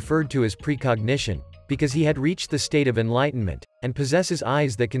ability was referred to as precognition, because he had reached the state of enlightenment, and possesses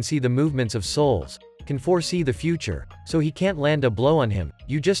eyes that can see the movements of souls, can foresee the future, so he can't land a blow on him.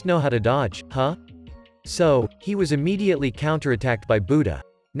 You just know how to dodge, huh? So, he was immediately counterattacked by Buddha.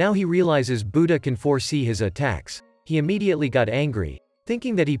 Now he realizes Buddha can foresee his attacks. He immediately got angry,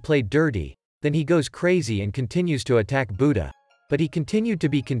 thinking that he played dirty. Then he goes crazy and continues to attack Buddha. But he continued to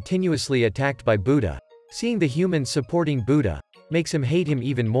be continuously attacked by Buddha. Seeing the humans supporting Buddha, makes him hate him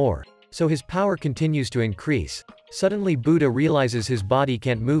even more. So his power continues to increase. Suddenly Buddha realizes his body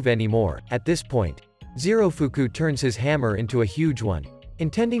can't move anymore. At this point, Zirofuku turns his hammer into a huge one,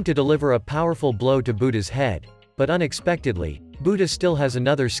 intending to deliver a powerful blow to Buddha's head. But unexpectedly, Buddha still has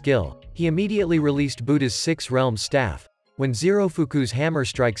another skill. He immediately released Buddha's 6-realm staff. When Zirofuku's hammer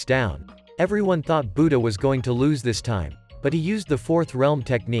strikes down, everyone thought Buddha was going to lose this time, but he used the 4th realm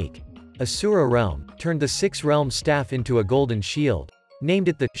technique. Asura realm turned the 6-realm staff into a golden shield, named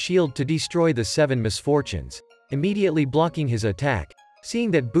it the shield to destroy the 7 misfortunes, immediately blocking his attack.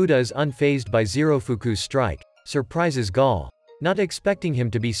 Seeing that Buddha is unfazed by Zirofuku's strike, surprises Gaul, not expecting him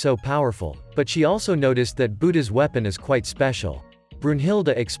to be so powerful. But she also noticed that Buddha's weapon is quite special. Brunhilde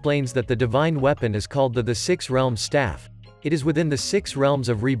explains that the divine weapon is called the 6-realm staff. It is within the 6 realms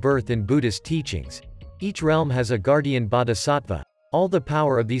of rebirth in Buddhist teachings. Each realm has a guardian bodhisattva. All the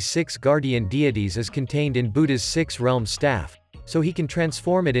power of these 6 guardian deities is contained in Buddha's 6-realm staff, so he can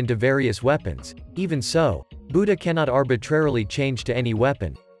transform it into various weapons. Even so, Buddha cannot arbitrarily change to any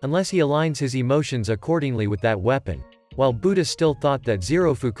weapon, unless he aligns his emotions accordingly with that weapon. While Buddha still thought that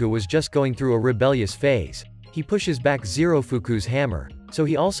Zirofuku was just going through a rebellious phase, he pushes back Zerofuku's hammer, so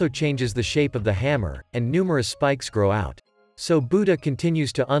he also changes the shape of the hammer, and numerous spikes grow out. So Buddha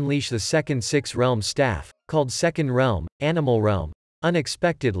continues to unleash the second six-realm staff, called Second Realm, Animal Realm.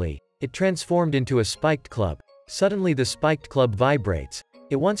 Unexpectedly, it transformed into a spiked club. Suddenly the spiked club vibrates.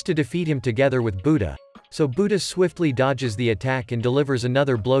 It wants to defeat him together with Buddha. So Buddha swiftly dodges the attack and delivers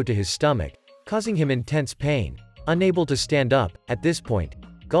another blow to his stomach, causing him intense pain. Unable to stand up, at this point,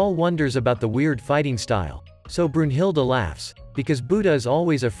 Gaul wonders about the weird fighting style. So Brunhilde laughs, because Buddha is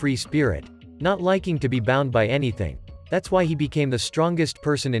always a free spirit, not liking to be bound by anything. That's why he became the strongest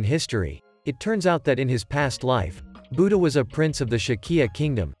person in history. It turns out that in his past life, Buddha was a prince of the Shakya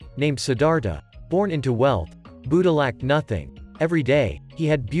kingdom, named Siddhartha. Born into wealth, Buddha lacked nothing. Every day, he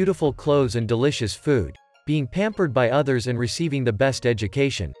had beautiful clothes and delicious food, being pampered by others and receiving the best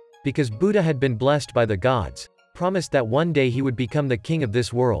education, because Buddha had been blessed by the gods, promised that one day he would become the king of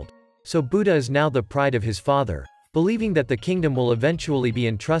this world. So Buddha is now the pride of his father, believing that the kingdom will eventually be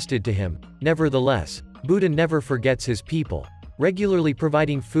entrusted to him. Nevertheless, Buddha never forgets his people, regularly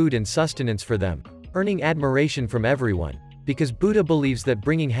providing food and sustenance for them, earning admiration from everyone, because Buddha believes that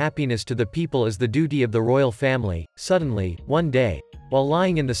bringing happiness to the people is the duty of the royal family. Suddenly, one day, while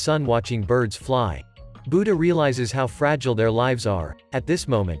lying in the sun watching birds fly, Buddha realizes how fragile their lives are. At this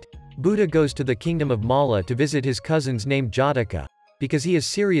moment, Buddha goes to the kingdom of Mala to visit his cousins named Jataka, because he is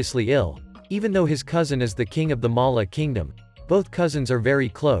seriously ill. Even though his cousin is the king of the Mala kingdom, both cousins are very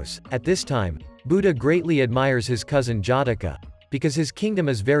close. At this time, Buddha greatly admires his cousin Jataka, because his kingdom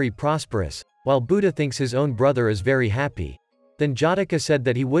is very prosperous, while Buddha thinks his own brother is very happy. Then Jataka said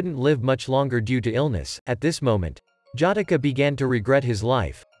that he wouldn't live much longer due to illness. At this moment, Jataka began to regret his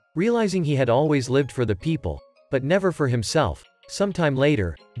life, realizing he had always lived for the people, but never for himself. Sometime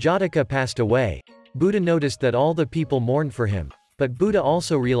later, Jataka passed away. Buddha noticed that all the people mourned for him, but Buddha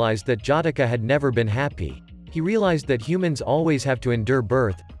also realized that Jataka had never been happy. He realized that humans always have to endure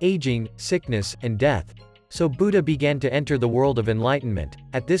birth, aging, sickness, and death. So Buddha began to enter the world of enlightenment.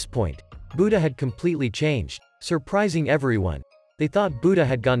 At this point, Buddha had completely changed, surprising everyone. They thought Buddha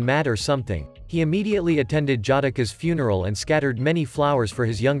had gone mad or something. He immediately attended Jataka's funeral and scattered many flowers for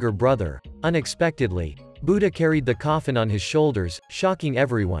his younger brother. Unexpectedly, Buddha carried the coffin on his shoulders, shocking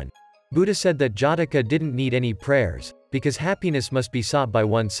everyone. Buddha said that Jataka didn't need any prayers, because happiness must be sought by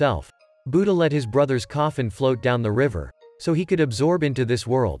oneself. Buddha let his brother's coffin float down the river, so he could absorb into this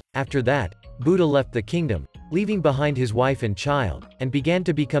world. After that, Buddha left the kingdom, leaving behind his wife and child, and began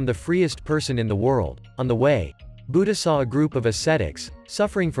to become the freest person in the world. On the way, Buddha saw a group of ascetics,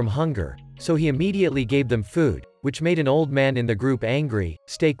 suffering from hunger, so he immediately gave them food, which made an old man in the group angry.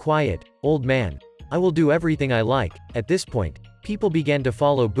 "Stay quiet, old man. I will do everything I like." At this point, people began to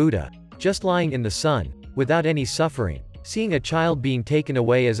follow Buddha, just lying in the sun, without any suffering. Seeing a child being taken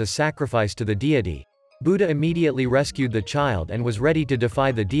away as a sacrifice to the deity, Buddha immediately rescued the child and was ready to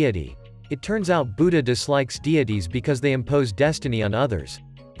defy the deity. It turns out Buddha dislikes deities because they impose destiny on others.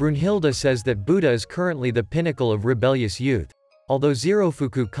 Brunhilde says that Buddha is currently the pinnacle of rebellious youth. Although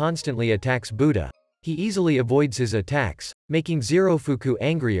Zerofuku constantly attacks Buddha, he easily avoids his attacks, making Zerofuku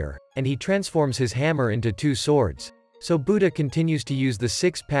angrier, and he transforms his hammer into two swords. So Buddha continues to use the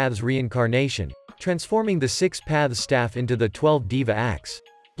Six Paths reincarnation, transforming the Six Paths staff into the 12 Deva axe,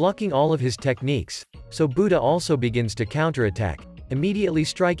 blocking all of his techniques. So Buddha also begins to counterattack, immediately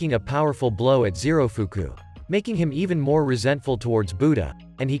striking a powerful blow at Zerofuku, making him even more resentful towards Buddha,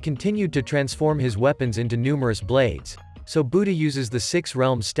 and he continued to transform his weapons into numerous blades. So Buddha uses the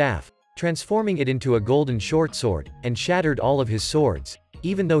six-realm staff, transforming it into a golden short sword, and shattered all of his swords.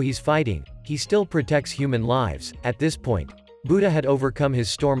 Even though he's fighting, he still protects human lives. At this point, Buddha had overcome his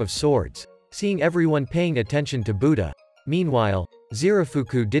storm of swords, seeing everyone paying attention to Buddha. Meanwhile,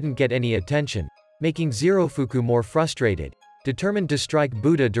 Zerofuku didn't get any attention, making Zerofuku more frustrated, determined to strike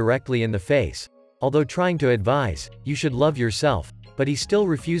Buddha directly in the face. Although trying to advise, "You should love yourself," but he still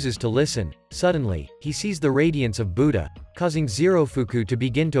refuses to listen. Suddenly, he sees the radiance of Buddha, causing Zerofuku to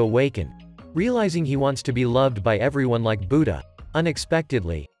begin to awaken. Realizing he wants to be loved by everyone like Buddha,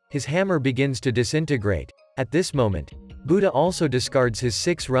 unexpectedly, his hammer begins to disintegrate. At this moment, Buddha also discards his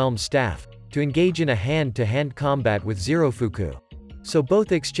six-realm staff, to engage in a hand-to-hand combat with Zerofuku. So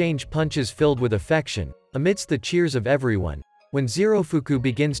both exchange punches filled with affection, amidst the cheers of everyone. When Zerofuku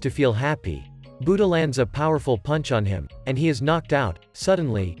begins to feel happy, Buddha lands a powerful punch on him, and he is knocked out.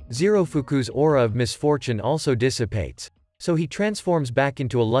 Suddenly, Zerofuku's aura of misfortune also dissipates, so he transforms back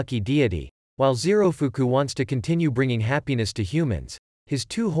into a lucky deity. While Zerofuku wants to continue bringing happiness to humans, his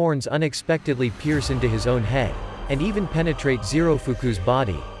two horns unexpectedly pierce into his own head, and even penetrate Zerofuku's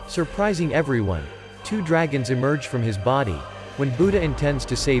body, surprising everyone. Two dragons emerge from his body. When Buddha intends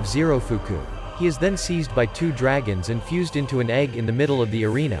to save Zerofuku, He is then seized by two dragons and fused into an egg in the middle of the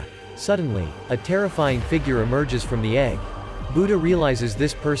arena. Suddenly, a terrifying figure emerges from the egg. Buddha realizes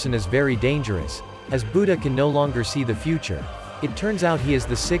this person is very dangerous, as Buddha can no longer see the future. It turns out he is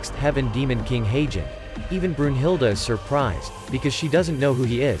the sixth heaven demon king Heijin. Even Brunhilde is surprised, because she doesn't know who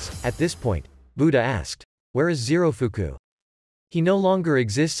he is. At this point, Buddha asked, "Where is Zerofuku?" He no longer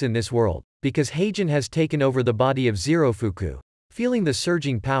exists in this world, because Heijin has taken over the body of Zerofuku. Feeling the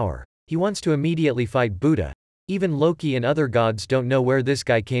surging power, he wants to immediately fight Buddha. Even Loki and other gods don't know where this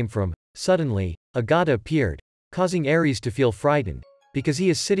guy came from. Suddenly, a god appeared, causing Ares to feel frightened, because he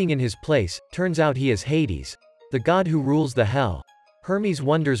is sitting in his place. Turns out he is Hades, the god who rules the hell. Hermes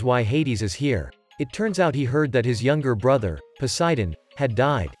wonders why Hades is here. It turns out he heard that his younger brother, Poseidon, had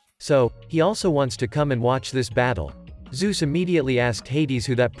died. So, he also wants to come and watch this battle. Zeus immediately asked Hades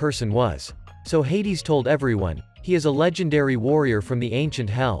who that person was. So Hades told everyone, he is a legendary warrior from the ancient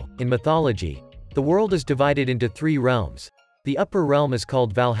hell. In mythology, the world is divided into three realms. The upper realm is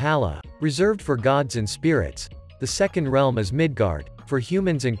called Valhalla, reserved for gods and spirits. The second realm is Midgard, for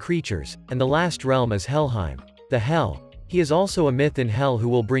humans and creatures, and the last realm is Helheim, the hell. He is also a myth in hell who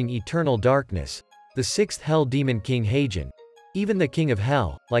will bring eternal darkness. The sixth hell demon king Heijin. Even the king of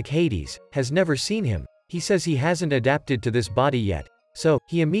hell, like Hades, has never seen him. He says he hasn't adapted to this body yet. So,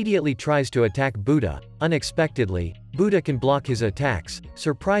 he immediately tries to attack Buddha. Unexpectedly, Buddha can block his attacks,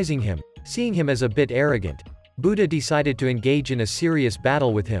 surprising him. Seeing him as a bit arrogant, Buddha decided to engage in a serious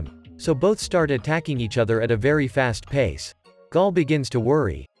battle with him. So both start attacking each other at a very fast pace. Gaul begins to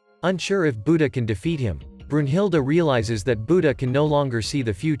worry, unsure if Buddha can defeat him. Brunhilde realizes that Buddha can no longer see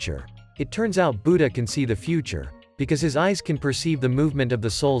the future. It turns out Buddha can see the future, because his eyes can perceive the movement of the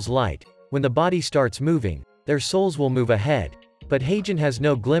soul's light. When the body starts moving, their souls will move ahead. But Heijin has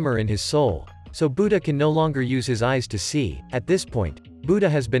no glimmer in his soul, so Buddha can no longer use his eyes to see. At this point, Buddha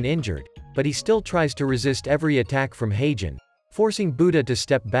has been injured, but he still tries to resist every attack from Heijin, forcing Buddha to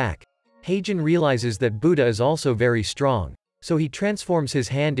step back. Heijin realizes that Buddha is also very strong, so he transforms his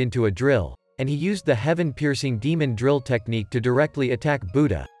hand into a drill, and he used the heaven-piercing demon drill technique to directly attack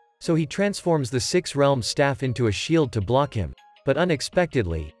Buddha. So he transforms the six-realm staff into a shield to block him. But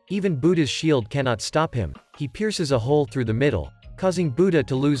unexpectedly, even Buddha's shield cannot stop him. He pierces a hole through the middle, causing Buddha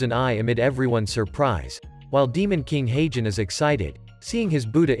to lose an eye amid everyone's surprise, while Demon King Heijin is excited, seeing his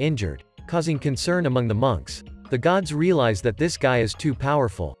Buddha injured, causing concern among the monks. The gods realize that this guy is too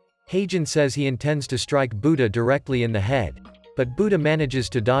powerful. Heijin says he intends to strike Buddha directly in the head, but Buddha manages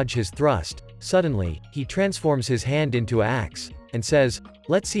to dodge his thrust. Suddenly, he transforms his hand into an axe, and says,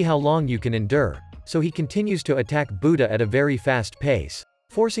 "Let's see how long you can endure." So he continues to attack Buddha at a very fast pace,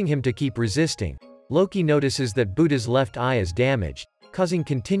 forcing him to keep resisting. Loki notices that Buddha's left eye is damaged, causing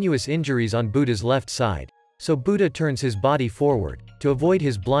continuous injuries on Buddha's left side. So Buddha turns his body forward, to avoid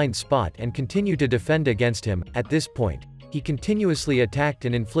his blind spot and continue to defend against him. At this point, he continuously attacked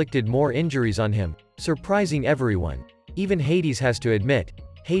and inflicted more injuries on him, surprising everyone. Even Hades has to admit,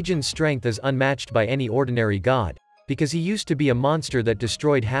 Heijin's strength is unmatched by any ordinary god, because he used to be a monster that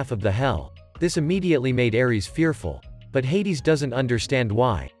destroyed half of the hell. This immediately made Ares fearful, but Hades doesn't understand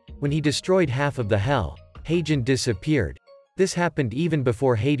why. When he destroyed half of the hell, Heijin disappeared. This happened even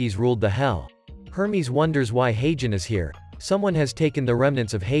before Hades ruled the hell. Hermes wonders why Heijin is here. Someone has taken the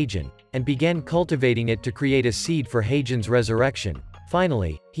remnants of Heijin, and began cultivating it to create a seed for Heijin's resurrection.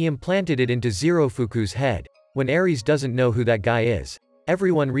 Finally, he implanted it into Zerofuku's head. When Ares doesn't know who that guy is,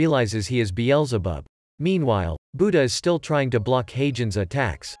 everyone realizes he is Beelzebub. Meanwhile, Buddha is still trying to block Heijin's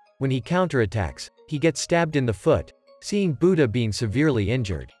attacks. When he counterattacks, he gets stabbed in the foot, seeing Buddha being severely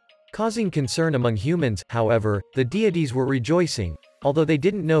injured, causing concern among humans. However, the deities were rejoicing, although they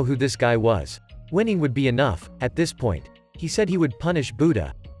didn't know who this guy was. Winning would be enough. At this point, he said he would punish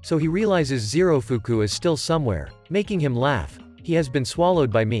Buddha, so he realizes Zerofuku is still somewhere, making him laugh. He has been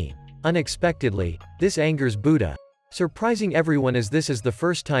swallowed by me. Unexpectedly, this angers Buddha, surprising everyone as this is the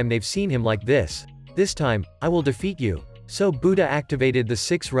first time they've seen him like this. This time, I will defeat you. So Buddha activated the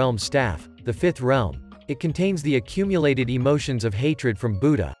sixth realm staff, the fifth realm. It contains the accumulated emotions of hatred from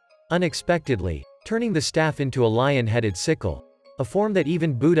Buddha. Unexpectedly, turning the staff into a lion-headed sickle, a form that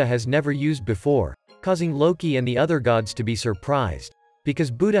even Buddha has never used before, causing Loki and the other gods to be surprised,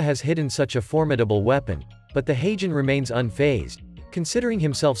 because Buddha has hidden such a formidable weapon. But the Heijin remains unfazed, considering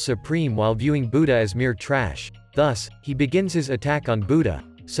himself supreme while viewing Buddha as mere trash. Thus, he begins his attack on Buddha.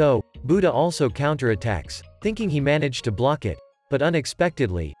 So, Buddha also counterattacks, thinking he managed to block it. But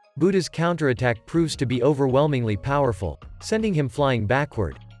unexpectedly, Buddha's counterattack proves to be overwhelmingly powerful, sending him flying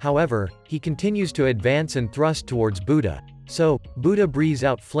backward. However, he continues to advance and thrust towards Buddha. So, Buddha breathes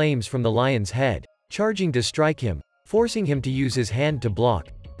out flames from the lion's head, charging to strike him, forcing him to use his hand to block.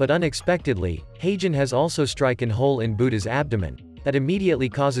 But unexpectedly, Heijin has also striken a hole in Buddha's abdomen, that immediately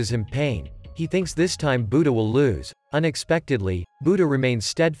causes him pain. He thinks this time Buddha will lose. Unexpectedly, Buddha remains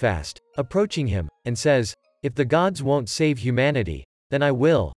steadfast, approaching him, and says, "If the gods won't save humanity, then I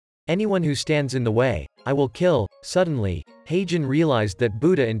will. Anyone who stands in the way, I will kill." Suddenly, Heijin realized that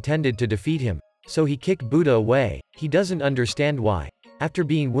Buddha intended to defeat him, so he kicked Buddha away. He doesn't understand why. After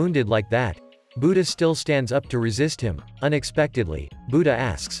being wounded like that, Buddha still stands up to resist him. Unexpectedly, Buddha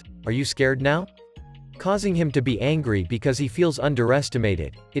asks, "Are you scared now?" Causing him to be angry because he feels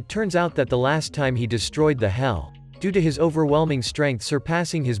underestimated. It turns out that the last time he destroyed the hell, due to his overwhelming strength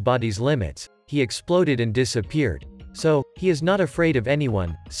surpassing his body's limits, he exploded and disappeared. So, he is not afraid of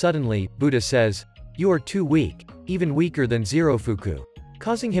anyone. Suddenly, Buddha says, "You are too weak, even weaker than Zerofuku,"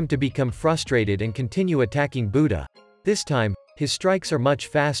 causing him to become frustrated and continue attacking Buddha. This time, his strikes are much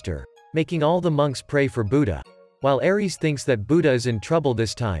faster, making all the monks pray for Buddha. While Ares thinks that Buddha is in trouble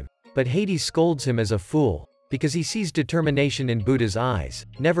this time, but Hades scolds him as a fool, because he sees determination in Buddha's eyes,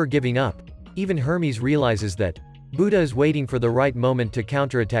 never giving up. Even Hermes realizes that Buddha is waiting for the right moment to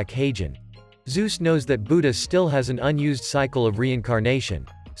counterattack Heijin. Zeus knows that Buddha still has an unused cycle of reincarnation,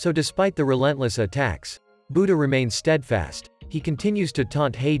 so despite the relentless attacks, Buddha remains steadfast. He continues to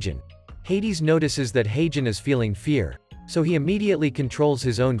taunt Heijin. Hades notices that Heijin is feeling fear, so he immediately controls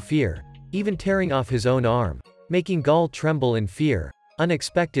his own fear, even tearing off his own arm, making Gaul tremble in fear.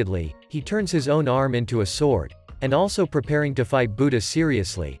 Unexpectedly, he turns his own arm into a sword, and also preparing to fight Buddha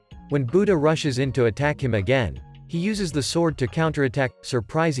seriously. When Buddha rushes in to attack him again, he uses the sword to counterattack.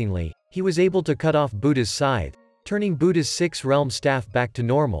 Surprisingly, he was able to cut off Buddha's scythe, turning Buddha's six-realm staff back to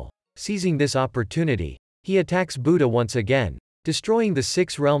normal. Seizing this opportunity, he attacks Buddha once again, destroying the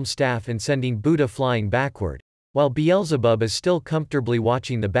six-realm staff and sending Buddha flying backward, while Beelzebub is still comfortably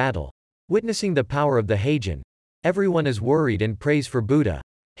watching the battle. Witnessing the power of the Heijin, everyone is worried and prays for Buddha.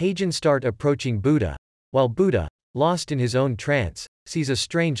 Heijin start approaching Buddha, while Buddha, lost in his own trance, sees a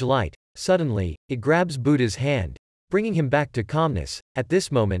strange light. Suddenly, it grabs Buddha's hand, bringing him back to calmness. At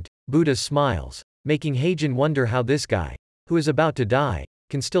this moment, Buddha smiles, making Heijin wonder how this guy, who is about to die,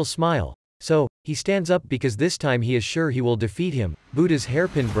 can still smile. So, he stands up because this time he is sure he will defeat him. Buddha's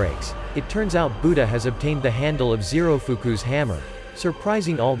hairpin breaks. It turns out Buddha has obtained the handle of Zerofuku's hammer,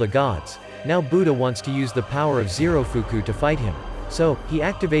 surprising all the gods. Now Buddha wants to use the power of Zerofuku to fight him. So, he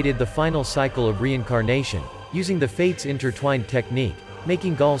activated the final cycle of reincarnation, using the Fates intertwined technique,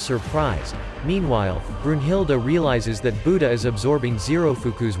 making Gaul surprised. Meanwhile, Brunhilde realizes that Buddha is absorbing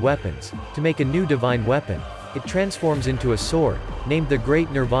Zerofuku's weapons, to make a new divine weapon. It transforms into a sword, named the Great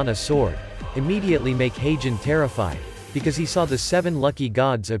Nirvana Sword. Immediately make Heijin terrified, because he saw the 7 lucky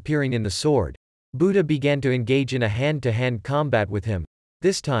gods appearing in the sword. Buddha began to engage in a hand-to-hand combat with him.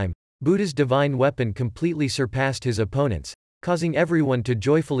 This time, Buddha's divine weapon completely surpassed his opponents, causing everyone to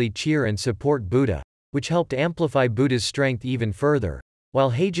joyfully cheer and support Buddha, which helped amplify Buddha's strength even further.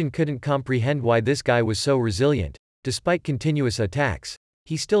 While Heijin couldn't comprehend why this guy was so resilient, despite continuous attacks,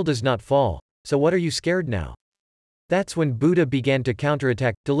 he still does not fall. So what are you scared now? That's when Buddha began to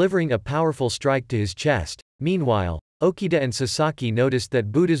counterattack, delivering a powerful strike to his chest. Meanwhile, Okita and Sasaki noticed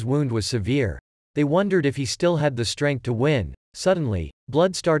that Buddha's wound was severe. They wondered if he still had the strength to win. Suddenly,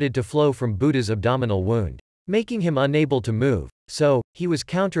 blood started to flow from Buddha's abdominal wound, making him unable to move. So, he was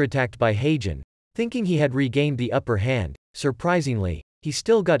counterattacked by Heijin, thinking he had regained the upper hand. Surprisingly, he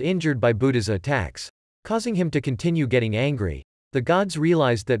still got injured by Buddha's attacks, causing him to continue getting angry. The gods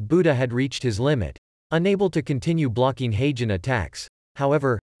realized that Buddha had reached his limit, unable to continue blocking Heijin attacks.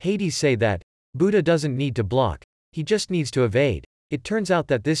 However, Hades say that Buddha doesn't need to block, he just needs to evade. It turns out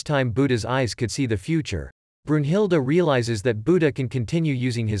that this time Buddha's eyes could see the future. Brunhilde realizes that Buddha can continue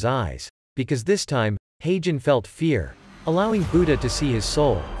using his eyes, because this time, Heijin felt fear, allowing Buddha to see his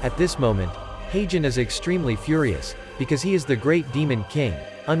soul. At this moment, Heijin is extremely furious, because he is the great demon king.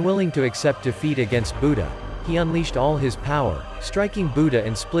 Unwilling to accept defeat against Buddha, he unleashed all his power, striking Buddha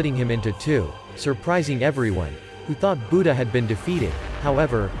and splitting him into two, surprising everyone, who thought Buddha had been defeated.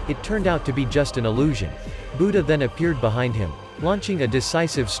 However, it turned out to be just an illusion. Buddha then appeared behind him, launching a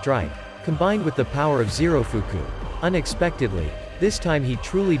decisive strike, combined with the power of Zerofuku. Unexpectedly, this time he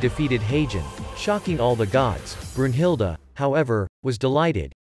truly defeated Heijin, shocking all the gods. Brunhilde, however, was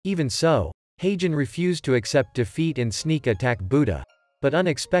delighted. Even so, Heijin refused to accept defeat and sneak attack Buddha. But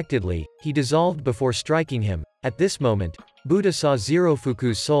unexpectedly, he dissolved before striking him. At this moment, Buddha saw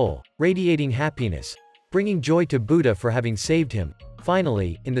Zerofuku's soul, radiating happiness, bringing joy to Buddha for having saved him.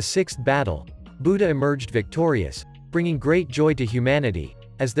 Finally, in the 6th battle, Buddha emerged victorious, bringing great joy to humanity.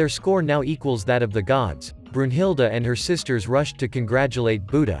 As their score now equals that of the gods, Brunhilde and her sisters rushed to congratulate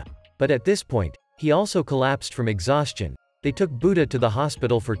Buddha. But at this point, he also collapsed from exhaustion. They took Buddha to the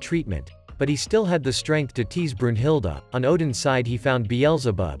hospital for treatment, but he still had the strength to tease Brunhilde. On Odin's side he found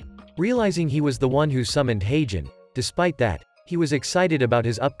Beelzebub. Realizing he was the one who summoned Hagen, despite that, he was excited about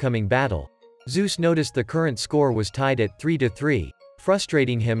his upcoming battle. Zeus noticed the current score was tied at 3-3,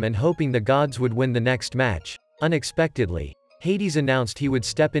 frustrating him and hoping the gods would win the next match. Unexpectedly, Hades announced he would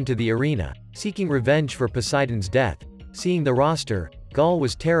step into the arena, seeking revenge for Poseidon's death. Seeing the roster, Gaul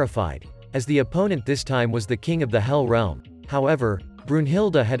was terrified, as the opponent this time was the king of the Hell Realm. However,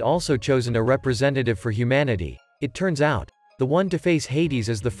 Brunhilde had also chosen a representative for humanity. It turns out, the one to face Hades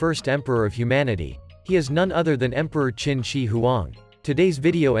is the first emperor of humanity. He is none other than Emperor Qin Shi Huang. Today's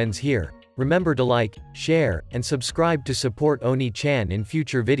video ends here. Remember to like, share, and subscribe to support Oni-chan in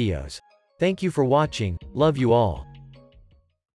future videos. Thank you for watching, love you all.